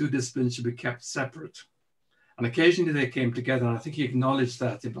thought the two disciplines should be kept separate. And occasionally they came together, and I think he acknowledged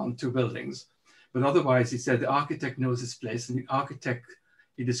that on two buildings. But otherwise, he said the architect knows his place, and the architect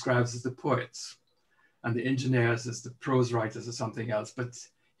he describes as the poets, and the engineers as the prose writers or something else. But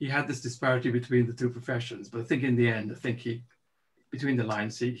he had this disparity between the two professions. But I think in the end, between the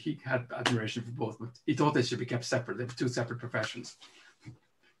lines, he had admiration for both, but he thought they should be kept separate. They were two separate professions.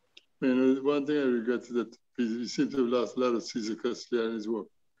 You know, one thing I regret is that we seem to have lost a lot of Caesar Castellani's work.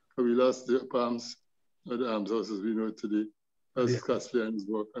 We lost the Palms, or the almshouses we know today. That's Castellani's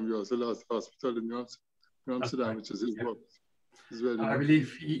work. And we also lost the hospital in New Amsterdam, which is his work as well. I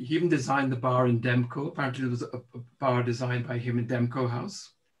believe he even designed the bar in Demco. Apparently there was a bar designed by him in Demco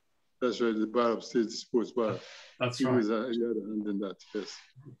House. That's right, the bar upstairs, the sports bar. That's right. He had a hand in that, yes.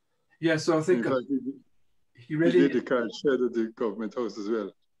 Yeah, so I think he did the car shed at the government house as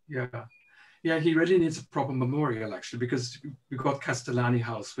well. Yeah, he really needs a proper memorial, actually, because we've got Castellani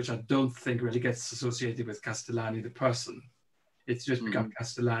House, which I don't think really gets associated with Castellani, the person. It's just become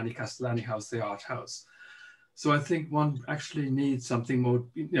Castellani House, the art house. So I think one actually needs something more,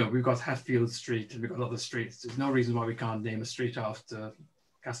 you know, we've got Hatfield Street and we've got other streets. There's no reason why we can't name a street after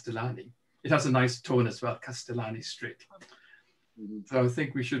Castellani. It has a nice tone as well, Castellani Street. So I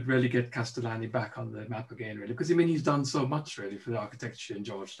think we should really get Castellani back on the map again, really, because I mean, he's done so much really for the architecture in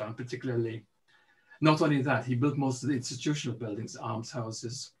Georgetown, particularly. Not only that, he built most of the institutional buildings,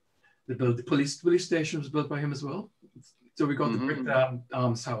 almshouses. The police station was built by him as well. So we got the brick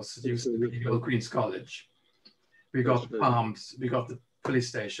almshouse that used to be the old Queen's College. We got the Palms, we got the police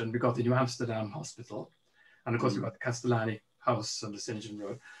station, we got the New Amsterdam Hospital. And of course, we've got the Castellani house on the St. John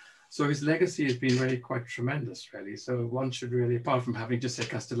Road. So his legacy has been really quite tremendous, really. So one should really, apart from having just a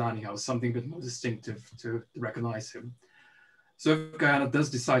Castellani house, something a bit more distinctive to recognize him. So if Guyana does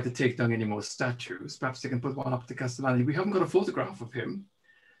decide to take down any more statues, perhaps they can put one up to Castellani. We haven't got a photograph of him,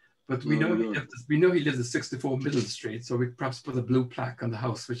 but we know he lives at 64 Middle Street. So we perhaps put a blue plaque on the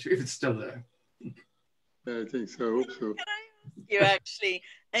house, which if it's still there. Yeah, I think so. I hope so. Can I ask you actually,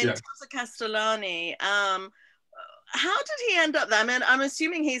 in terms of Castellani, how did he end up there? I mean, I'm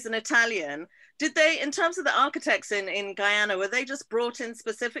assuming he's an Italian. Did they, in terms of the architects in Guyana, were they just brought in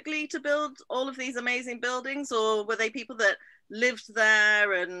specifically to build all of these amazing buildings, or were they people that lived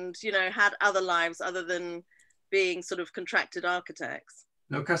there and, you know, had other lives other than being sort of contracted architects?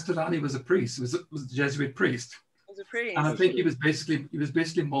 No, Castellani was a priest. Was a Jesuit priest. He was a priest. And I think he was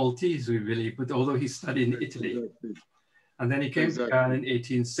basically Maltese, really, but although he studied in Italy. Exactly. And then he came to Guyana in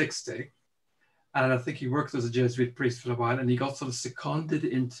 1860. And I think he worked as a Jesuit priest for a while, and he got sort of seconded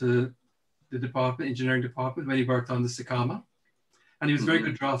into the engineering department when he worked on the Sakama. And he was a very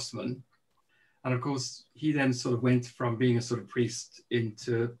good draftsman. And of course, he then sort of went from being a sort of priest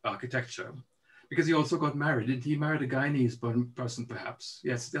into architecture, because he also got married. He married a Guyanese person, perhaps.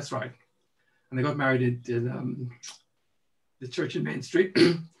 Yes, that's right. And they got married in the church in Main Street.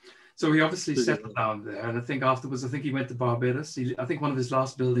 So he obviously settled down there. And I think afterwards, he went to Barbados. I think one of his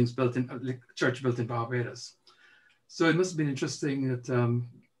last buildings church built in Barbados. So it must have been interesting that,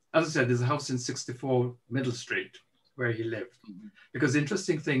 as I said, there's a house in 64 Middle Street where he lived. Because the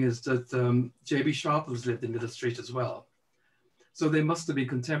interesting thing is that J.B. Sharples lived in Middle Street as well. So they must have been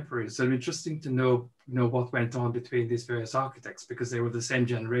contemporaries. So it's interesting to know what went on between these various architects, because they were the same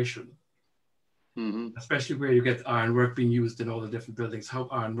generation. Especially where you get ironwork being used in all the different buildings, how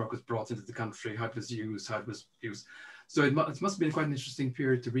ironwork was brought into the country, how it was used, So it must have been quite an interesting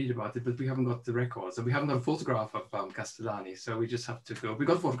period to read about it, but we haven't got the records, and we haven't got a photograph of Castellani, so we just have to go. We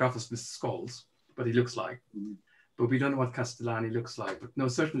got a photograph of Mr. Scholes, what he looks like, but we don't know what Castellani looks like. But no,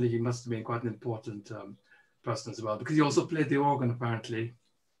 certainly he must have been quite an important person as well, because he also played the organ apparently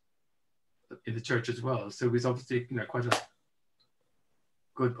in the church as well. So he's obviously, quite a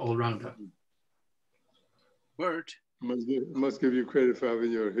good all-rounder. Word. I must give you credit for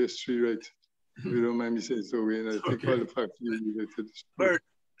having your history right. If you don't mind me saying so, Wayne. I think all the facts you related. Bert,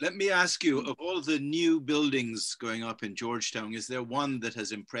 let me ask you, of all the new buildings going up in Georgetown, is there one that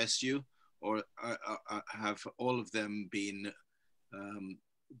has impressed you, or have all of them been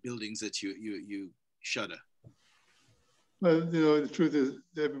buildings that you shudder? Well, the truth is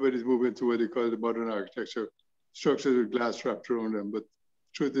everybody's moving to what they call the modern architecture, structures with glass wrapped around them. But the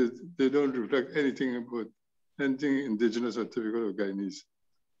truth is they don't reflect anything indigenous or typical of Guyanese.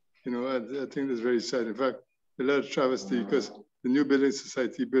 I think that's very sad. In fact, a lot of travesty, because the New Building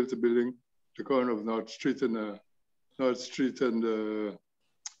Society built a building the corner of North Street and Avenue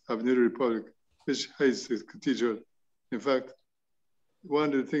of the Republic, which hides the cathedral. In fact,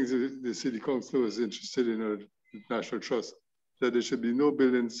 one of the things that the City Council was interested in, or the National Trust, that there should be no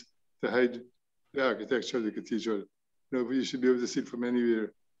buildings to hide the architecture of the cathedral. You should be able to see it from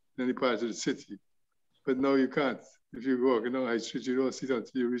anywhere, in any part of the city. But now you can't. If you go walking down High Street, you don't see it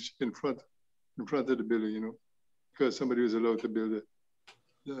until you reach in front of the building, because somebody was allowed to build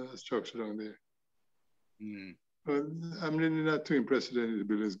a structure down there. But I'm really not too impressed with any of the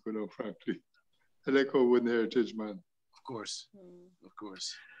buildings going on, frankly. I like our wooden heritage, man. Of course.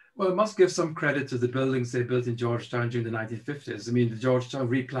 Well, I must give some credit to the buildings they built in Georgetown during the 1950s. I mean, the Georgetown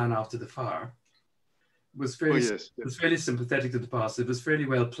replan after the fire was fairly sympathetic to the past. It was fairly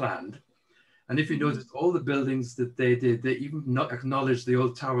well planned. And if you notice, all the buildings that they did, they even not acknowledged the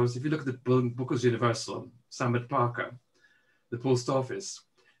old towers. If you look at the Booker's Universal, Samet Parker, the post office,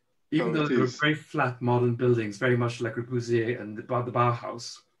 even though they were very flat modern buildings, very much like Le Corbusier and the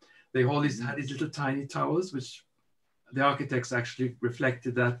Bauhaus, they always had these little tiny towers, which the architects actually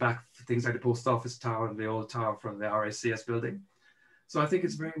reflected that back for things like the post office tower and the old tower from the RACS building. So I think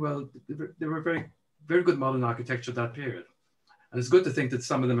it's very well, they were very, very good modern architecture at that period. And it's good to think that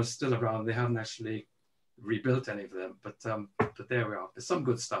some of them are still around. They haven't actually rebuilt any of them, but there we are. There's some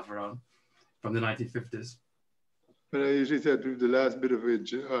good stuff around from the 1950s. But I usually said the last bit of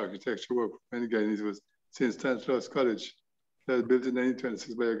architecture work for many Guyanese was St. Stanislaus College. That was built in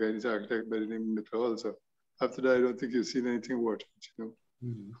 1926 by a Guyanese architect by the name of Mitchell also. After that, I don't think you've seen anything worth it,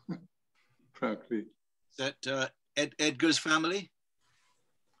 frankly. Is that Edgar's family?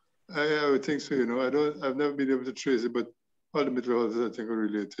 I would think so, I've never been able to trace it, but all the Mitchell houses, I think, are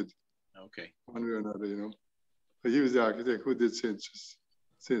related. Okay. One way or another, But he was the architect who did St.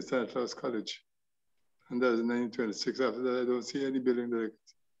 Stanislaus College. And that was in 1926. After that, I don't see any building that I could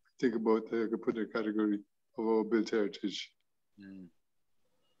think about that I could put in a category our built heritage. Mm.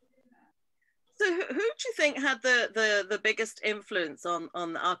 So who do you think had the biggest influence on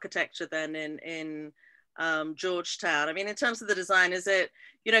the architecture then in Georgetown? I mean, in terms of the design, is it,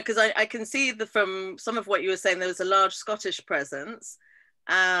 you know, because I can see from some of what you were saying, there was a large Scottish presence.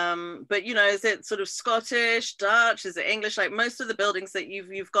 But, you know, is it sort of Scottish, Dutch, is it English? Like most of the buildings that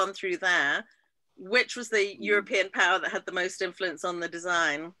you've gone through there, which was the European power that had the most influence on the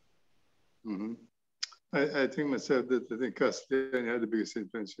design? Mm-hmm. I think myself that I think Castellani had the biggest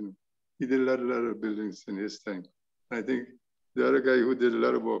influence. You know, he did a lot of buildings in his time. I think the other guy who did a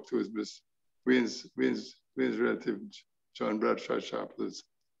lot of work too was Wayne's relative, John Bradshaw Sharples.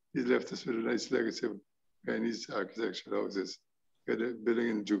 He's left us with a nice legacy of Guyanese architectural houses. Got a building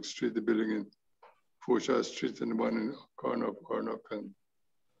in Duke Street, the building in Forshaw Street, and the one in Ornock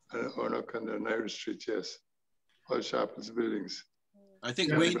and Nairn Street, yes. All Sharples buildings. I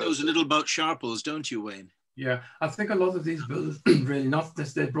think Wayne knows a little about Sharples, don't you, Wayne? Yeah, I think a lot of these buildings really not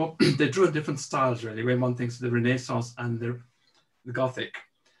this. They drew in different styles really. When one thinks of the Renaissance and the Gothic.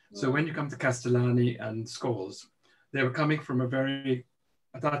 So when you come to Castellani and Scholes, they were coming from a very,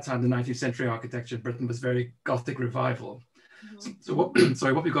 at that time, the 19th century architecture in Britain was very Gothic revival. Mm-hmm.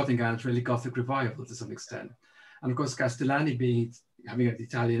 So what we got in Guyana is really Gothic revival to some extent. And of course, Castellani having an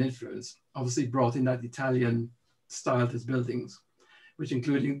Italian influence, obviously brought in that Italian style to his buildings, which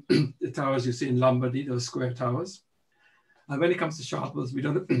including the towers you see in Lombardy, those square towers. And when it comes to Sharples,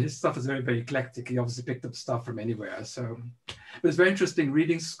 his stuff is very, very eclectic. He obviously picked up stuff from anywhere. So, but it's very interesting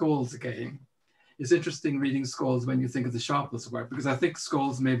reading Scholes again. It's interesting reading Scholes when you think of the Sharples work, because I think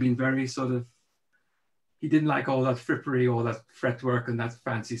Scholes may have been very sort of, he didn't like all that frippery, all that fretwork and that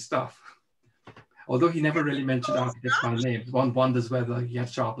fancy stuff. Although he never really mentioned architects by name. One wonders whether he had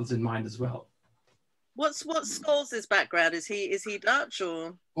Sharples in mind as well. What's Scholes' background? Is he Dutch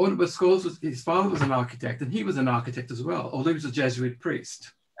or? Oh, but Scholes his father was an architect, and he was an architect as well, although he was a Jesuit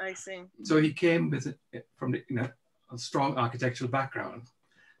priest. I see. So he came from a strong architectural background.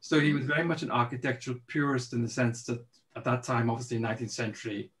 So he was very much an architectural purist in the sense that at that time, obviously 19th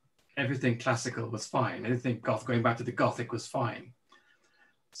century, everything classical was fine. Anything going back to the Gothic was fine.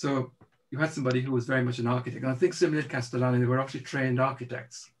 So you had somebody who was very much an architect. And I think similar to Castellani, they were actually trained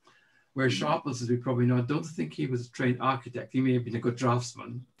architects. Whereas Sharples, as we probably know, I don't think he was a trained architect. He may have been a good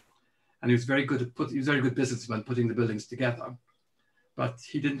draftsman, and he was very good he was a very good businessman putting the buildings together. But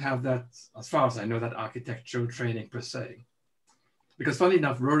he didn't have that, as far as I know, that architectural training per se. Because funny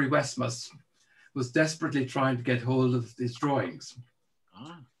enough, Rory Westmus was desperately trying to get hold of his drawings.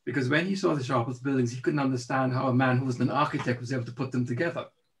 Because when he saw the Sharples buildings, he couldn't understand how a man who was an architect was able to put them together.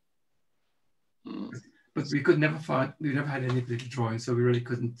 But we never had any little drawings, so we really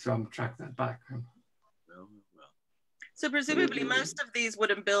couldn't track that back. So presumably most of these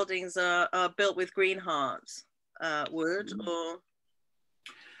wooden buildings are built with greenheart wood, or?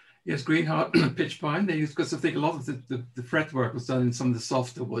 Yes, greenheart and pitch pine. They used, because I think a lot of the fretwork was done in some of the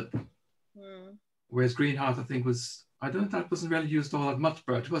softer wood. Whereas greenheart, I think that wasn't really used all that much,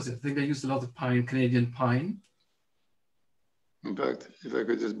 Bert, was it? I think they used a lot of pine, Canadian pine. In fact, if I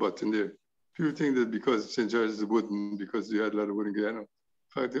could just butt in there, people think that because St. George is wooden, because you had a lot of wood in Guyana. In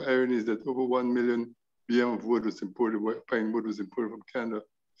fact, the irony is that over 1 million BM of wood was imported, pine wood was imported from Canada,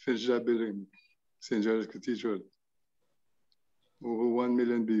 finished that building, St. George's Cathedral. Over 1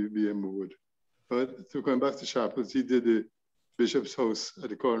 million BM of wood. But so going back to Sharples, he did the Bishop's House at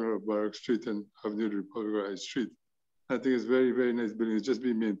the corner of Barrack Street and Avenue de Republic High Street. I think it's very, very nice building. It's just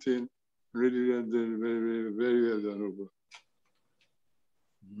being maintained. Really, very, very, very well done over.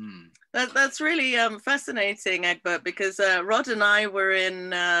 That's really fascinating, Egbert, because Rod and I were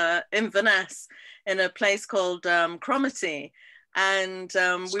in Inverness in a place called Cromarty, and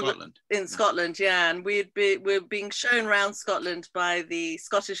we were in Scotland, yeah, and we were being shown around Scotland by the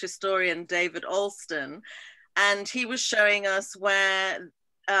Scottish historian David Alston, and he was showing us where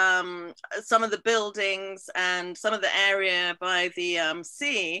some of the buildings and some of the area by the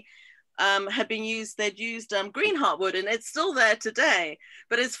sea had been used, they'd used greenheart wood, and it's still there today.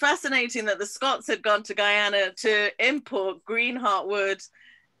 But it's fascinating that the Scots had gone to Guyana to import greenheart wood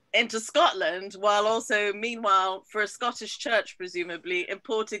into Scotland, while also, meanwhile, for a Scottish church, presumably,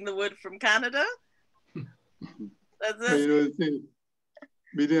 importing the wood from Canada. You know, the thing,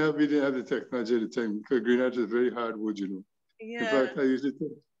 we didn't have the technology at the time, because greenheart is very hard wood, you know. Yeah. In fact, I usually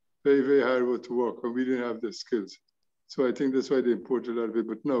think very, very hard wood to work, but we didn't have the skills. So I think that's why they imported a lot of it.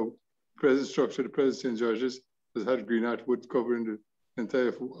 But no, present structure, the present St. George's has had greenheart wood covering the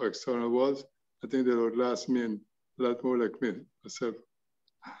entire external walls. I think that would last me and a lot more like me, myself.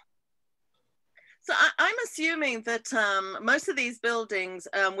 So I'm assuming that most of these buildings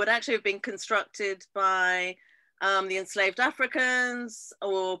would actually have been constructed by the enslaved Africans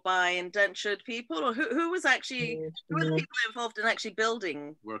or by indentured people, or who was actually, who were the people involved in actually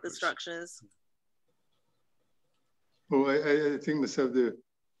building the structures? Oh, I think myself, there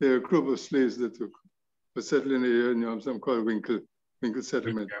are a group of slaves that were settled in the area in Amsterdam called Winkle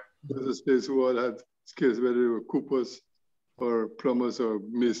Settlement. Those are slaves who all had skills, whether they were coopers or plumbers or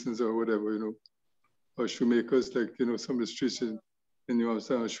masons or whatever, you know, or shoemakers, like, you know, some of the streets in New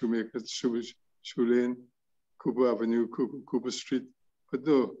Amsterdam, shoemakers, Shoe Lane, Cooper Avenue, Cooper Street. But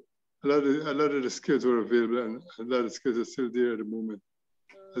no, a lot of the skills were available, and a lot of the skills are still there at the moment,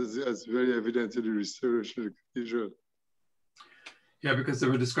 as very evident in the restoration of the cathedral. Yeah, because they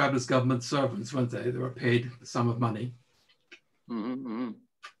were described as government servants, weren't they? They were paid a sum of money.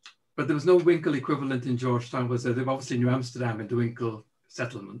 But there was no Winkle equivalent in Georgetown, was there? They've obviously New Amsterdam and the Winkle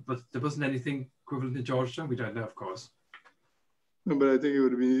settlement, but there wasn't anything equivalent in Georgetown. We don't know, of course. No, but I think it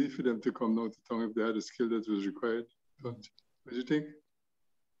would be easy for them to come down to town if they had a skill that was required. What do you think?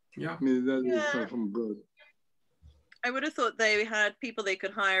 Yeah. I mean, that would come from abroad. I would have thought they had people they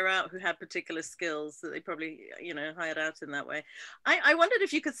could hire out who had particular skills that they probably, you know, hired out in that way. I wondered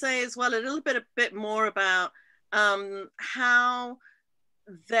if you could say as well a bit more about how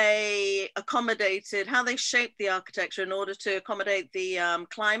they accommodated, how they shaped the architecture in order to accommodate the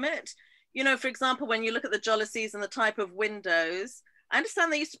climate. You know, for example, when you look at the jalousies and the type of windows, I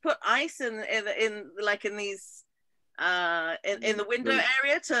understand they used to put ice in these in the window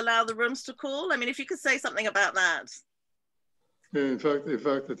area to allow the rooms to cool. I mean, if you could say something about that. Yeah, in fact,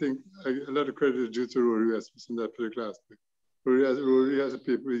 I think a lot of credit is due to Rory Rasmussen, that particular aspect. Rory has a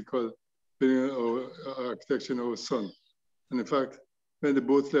paper he called Building Our Architecture in Our Sun. And in fact, when the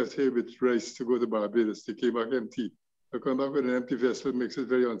boats left here with rice to go to Barbados, they came back empty. They come back with an empty vessel makes it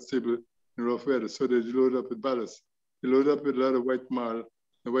very unstable in rough weather. So they load up with ballast. They load up with a lot of white marl.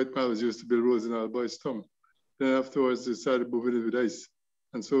 The white marl was used to build roads in Alboy's Town. Then afterwards, they started moving it with ice.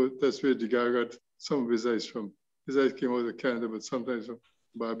 And so that's where the guy got some of his ice from. His ice came out of Canada, but sometimes from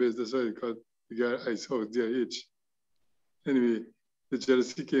Barbados. That's why they called the guy Ice House, DIH. Anyway, the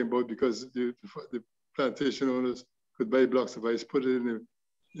jealousy came about because the plantation owners could buy blocks of ice, put it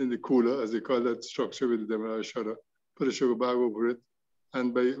in the cooler, as they call that structure with the demolition shutter, put a sugar bag over it,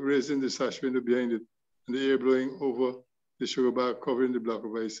 and by raising the sash window behind it, and the air blowing over the sugar bag, covering the block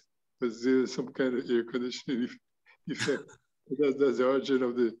of ice, there's some kind of air conditioning effect. That's the origin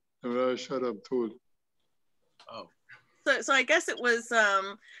of the demolition shutter, I'm told. Oh. So I guess it was,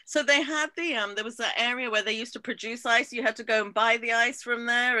 so they had there was that area where they used to produce ice. You had to go and buy the ice from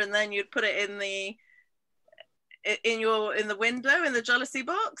there, and then you'd put it in the window in the jealousy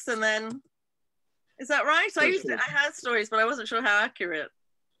box, and then, is that right? I had stories, but I wasn't sure how accurate.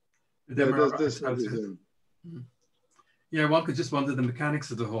 Yeah, one could just wonder the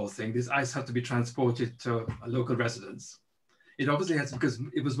mechanics of the whole thing. This ice had to be transported to a local residence. It obviously has, because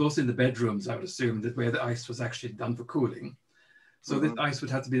it was mostly in the bedrooms, I would assume, that where the ice was actually done for cooling. So this ice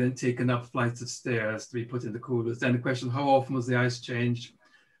would have to be then taken up flights of stairs to be put in the coolers. Then the question, how often was the ice changed?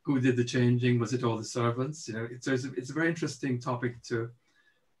 Who did the changing? Was it all the servants? You know, it's a very interesting topic to,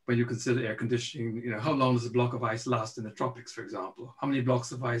 when you consider air conditioning, you know, how long does a block of ice last in the tropics, for example? How many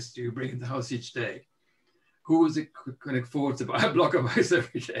blocks of ice do you bring in the house each day? Who is it can afford to buy a block of ice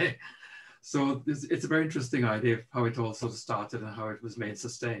every day? So it's a very interesting idea of how it all sort of started and how it was made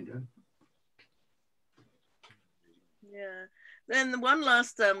sustained. Yeah. Then the one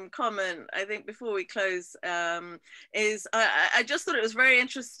last comment, I think, before we close, is I just thought it was very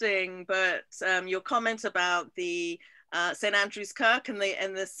interesting, but your comment about the St. Andrew's Kirk and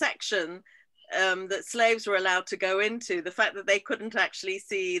the section that slaves were allowed to go into, the fact that they couldn't actually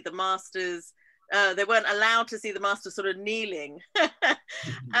see the masters, they weren't allowed to see the master sort of kneeling.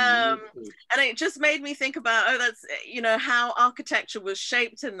 And it just made me think about, that's, you know, how architecture was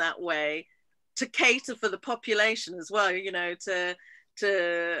shaped in that way to cater for the population as well, you know, to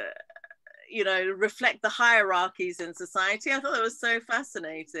you know, reflect the hierarchies in society. I thought that was so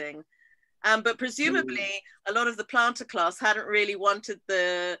fascinating. But presumably a lot of the planter class hadn't really wanted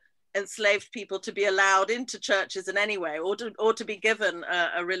the enslaved people to be allowed into churches in any way, or to be given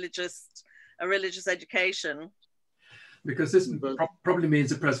a religious education. Because this probably means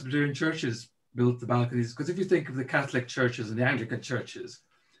the Presbyterian churches built the balconies. Because if you think of the Catholic churches and the Anglican churches,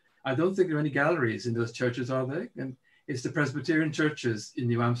 I don't think there are any galleries in those churches, are they? And it's the Presbyterian churches in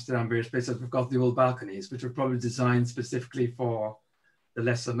New Amsterdam, various places, have got the old balconies, which were probably designed specifically for the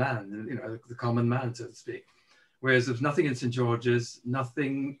lesser man, you know, the common man, so to speak. Whereas there's nothing in St. George's,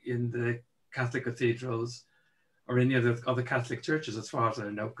 nothing in the Catholic cathedrals, or any of the other Catholic churches, as far as I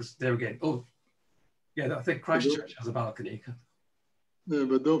know, because there again, Yeah, I think Christchurch has a balcony. Yeah,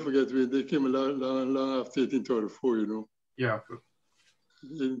 but don't forget, they came a long after 1834, you know. Yeah.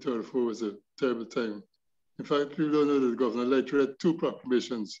 1834 was a terrible time. In fact, people don't know that the governor liked to read two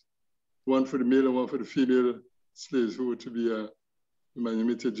proclamations, one for the male and one for the female slaves who were to be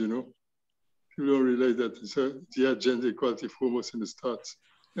manumitted, you know. People don't realize that. So he had gender equality foremost in the start.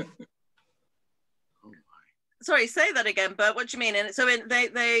 Sorry, say that again, Bert. What do you mean? And so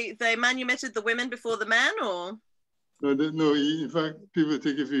they manumitted the women before the men, or? No, in fact, people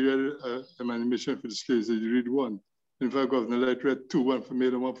think if you read a manumission for the slaves, that you read one. In fact, Governor Light read two, one for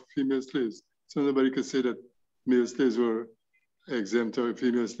male and one for female slaves. So nobody could say that male slaves were exempt or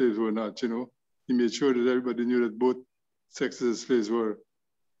female slaves were not, you know. He made sure that everybody knew that both sexes of slaves were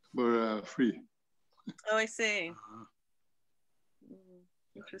free. Oh, I see.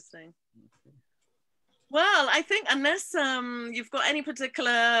 Interesting. Well, I think unless you've got any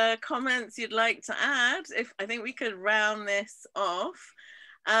particular comments you'd like to add, I think we could round this off.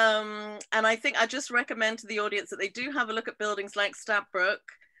 And I think I just recommend to the audience that they do have a look at buildings like Stabroek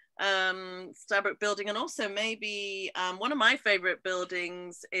building, and also maybe one of my favorite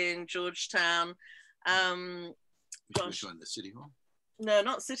buildings in Georgetown. Which one, the City Hall? No,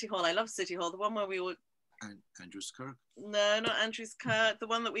 not City Hall. I love City Hall. The one where we were. Andrews Kirk? No, not Andrews Kirk. The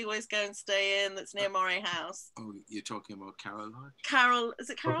one that we always go and stay in that's near Moray House. Oh, you're talking about Carroll Lodge? Carroll, is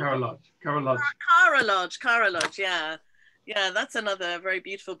it Carroll? Oh, Carroll Lodge. Carroll Lodge. Carroll Lodge, yeah. Yeah, that's another very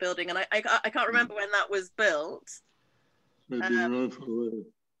beautiful building. And I can't remember when that was built. It's been around for a while.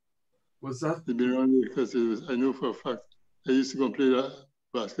 Was that? It's been around because I know for a fact, I used to go and play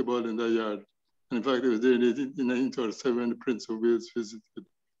basketball in that yard. And in fact, it was there in 1937 when the Prince of Wales visited.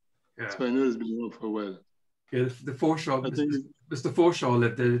 Yeah. So I know it's been around for a while. Yeah, the Forshaw, Mr. Forshaw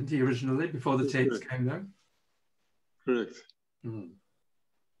lived there, didn't he, originally, before the Tates came there? Correct.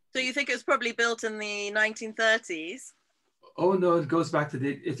 So you think it was probably built in the 1930s? Oh, no, it goes back to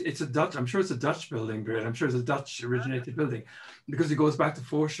it's a Dutch, I'm sure it's a Dutch building, Brad. I'm sure it's a Dutch originated building, because it goes back to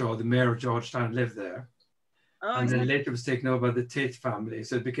Forshaw, the mayor of Georgetown lived there. Oh, and then later it was taken over by the Tate family.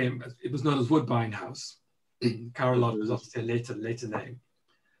 So it was known as Woodbine House. Carroll Lodge was obviously a later name.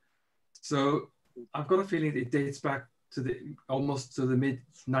 So I've got a feeling it dates back to almost to the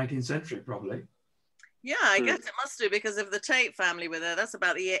mid-19th century, probably. Yeah, I guess it must do, because if the Tate family were there, that's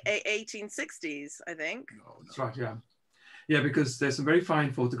about the 1860s, I think. No, that's right, yeah. Yeah, because there's some very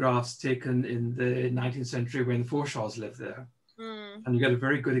fine photographs taken in the 19th century when the Forshaws lived there. And you get a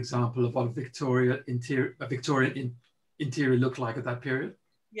very good example of what a Victorian interior looked like at that period.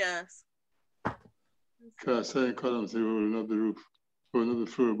 Yes. Cast iron columns, they rolling up the roof, rolling up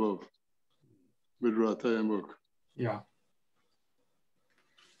the floor above, with wrought iron work. Yeah.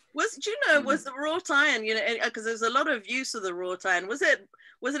 Was the wrought iron, because there's a lot of use of the wrought iron, was it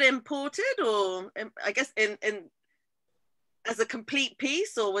imported, or I guess in as a complete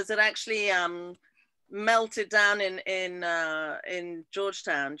piece, or was it actually melted down in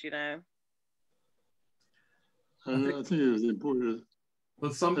Georgetown, do you know? I think it was imported.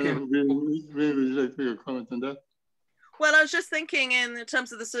 Well, some came. Would you like to make a comment on that? Well, I was just thinking in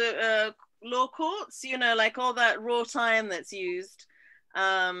terms of the law courts, like all that wrought iron that's used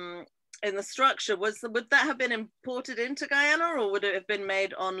in the structure, would that have been imported into Guyana, or would it have been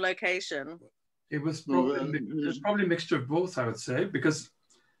made on location? It was probably a mixture of both, I would say, because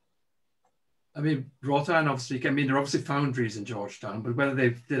I mean, wrought iron, obviously, there are obviously foundries in Georgetown, but whether they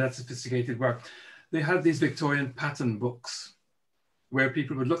did that sophisticated work, they had these Victorian pattern books where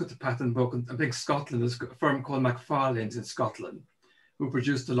people would look at the pattern book, and I think Scotland, there's a firm called McFarlane's in Scotland, who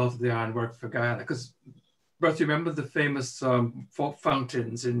produced a lot of the ironwork for Guyana. Because, Bert, you remember the famous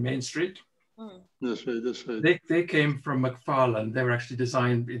fountains in Main Street? That's right. They came from McFarlane. They were actually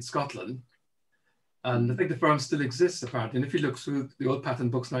designed in Scotland. And I think the firm still exists, apparently. And if you look through the old pattern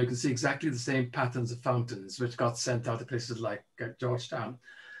books now, you can see exactly the same patterns of fountains, which got sent out to places like Georgetown.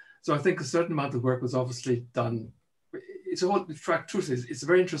 So I think a certain amount of work was obviously done. It's a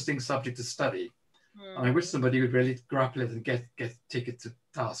very interesting subject to study. And I wish somebody would really grapple it and take it to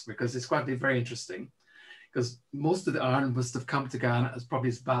task, because it's quite very interesting. Because most of the iron must have come to Guyana as probably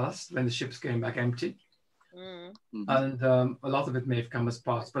as ballast when the ships came back empty. And a lot of it may have come as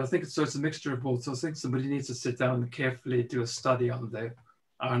parts, but I think it's a mixture of both. So I think somebody needs to sit down and carefully do a study on the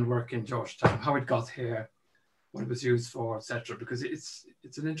ironwork in Georgetown, how it got here, what it was used for, etc. Because it's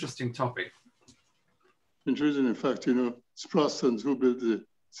an interesting topic. Interesting, in fact, Sprostons, who built the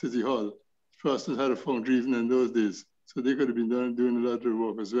City Hall, Sprostons had a foundry even in those days, so they could have been doing a lot of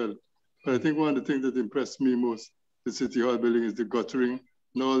work as well. But I think one of the things that impressed me most, the City Hall building, is the guttering,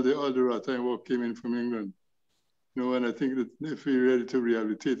 and all the wrought iron work came in from England. And I think that if we're ready to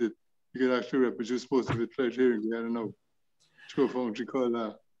rehabilitate it, you can actually reproduce most of it right here in Guyana now through a foundry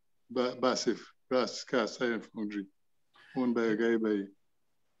called BASIF, Brass Cast Iron Foundry, owned by a guy I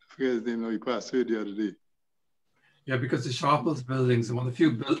forget his name now, he passed away the other day. Yeah, because the Sharples buildings are one of the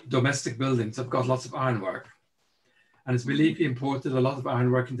few domestic buildings that have got lots of ironwork. And it's believed he imported a lot of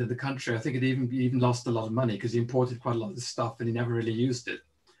ironwork into the country. I think he even lost a lot of money because he imported quite a lot of the stuff and he never really used it.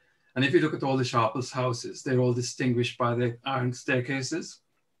 And if you look at all the Sharples houses, they're all distinguished by the iron staircases.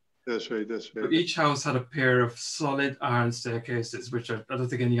 That's right, that's right. So each house had a pair of solid iron staircases, which I don't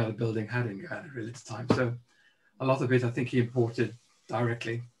think any other building had in Guyana really at the time. So a lot of it, I think he imported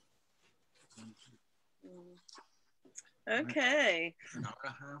directly. Okay.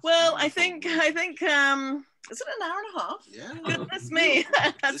 Well, I think is it an hour and a half? Yeah. Goodness me,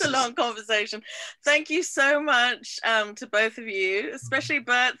 that's a long conversation. Thank you so much to both of you, especially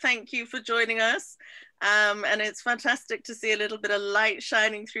Bert. Thank you for joining us. And it's fantastic to see a little bit of light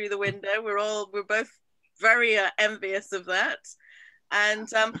shining through the window. We're both very envious of that. And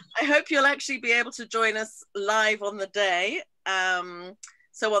I hope you'll actually be able to join us live on the day.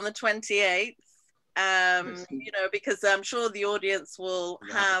 So on the 28th. You know, because I'm sure the audience will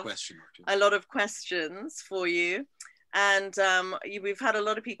have a lot of questions for you, and we've had a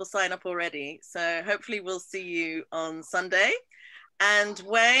lot of people sign up already, so hopefully we'll see you on Sunday. And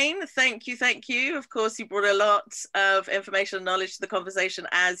Wayne, thank you. Of course, you brought a lot of information and knowledge to the conversation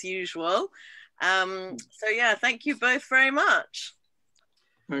as usual. So yeah, thank you both very much.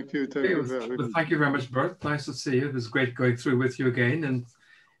 Thank you. Thank you very much, Bert. Nice to see you. It was great going through with you again, and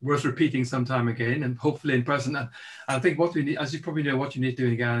worth repeating sometime again, and hopefully in person. And I think what we need, as you probably know, what you need to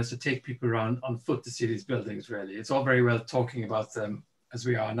do again is to take people around on foot to see these buildings, really. It's all very well talking about them as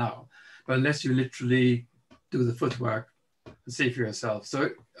we are now, but unless you literally do the footwork and see for yourself.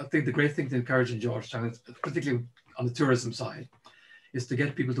 So I think the great thing to encourage in Georgetown, particularly on the tourism side, is to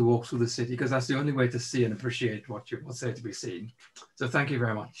get people to walk through the city, because that's the only way to see and appreciate what's there to be seen. So thank you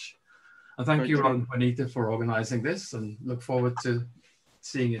very much. And thank you, Ron and Juanita, for organizing this, and look forward to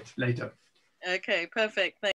seeing it later. Okay, perfect. Thanks.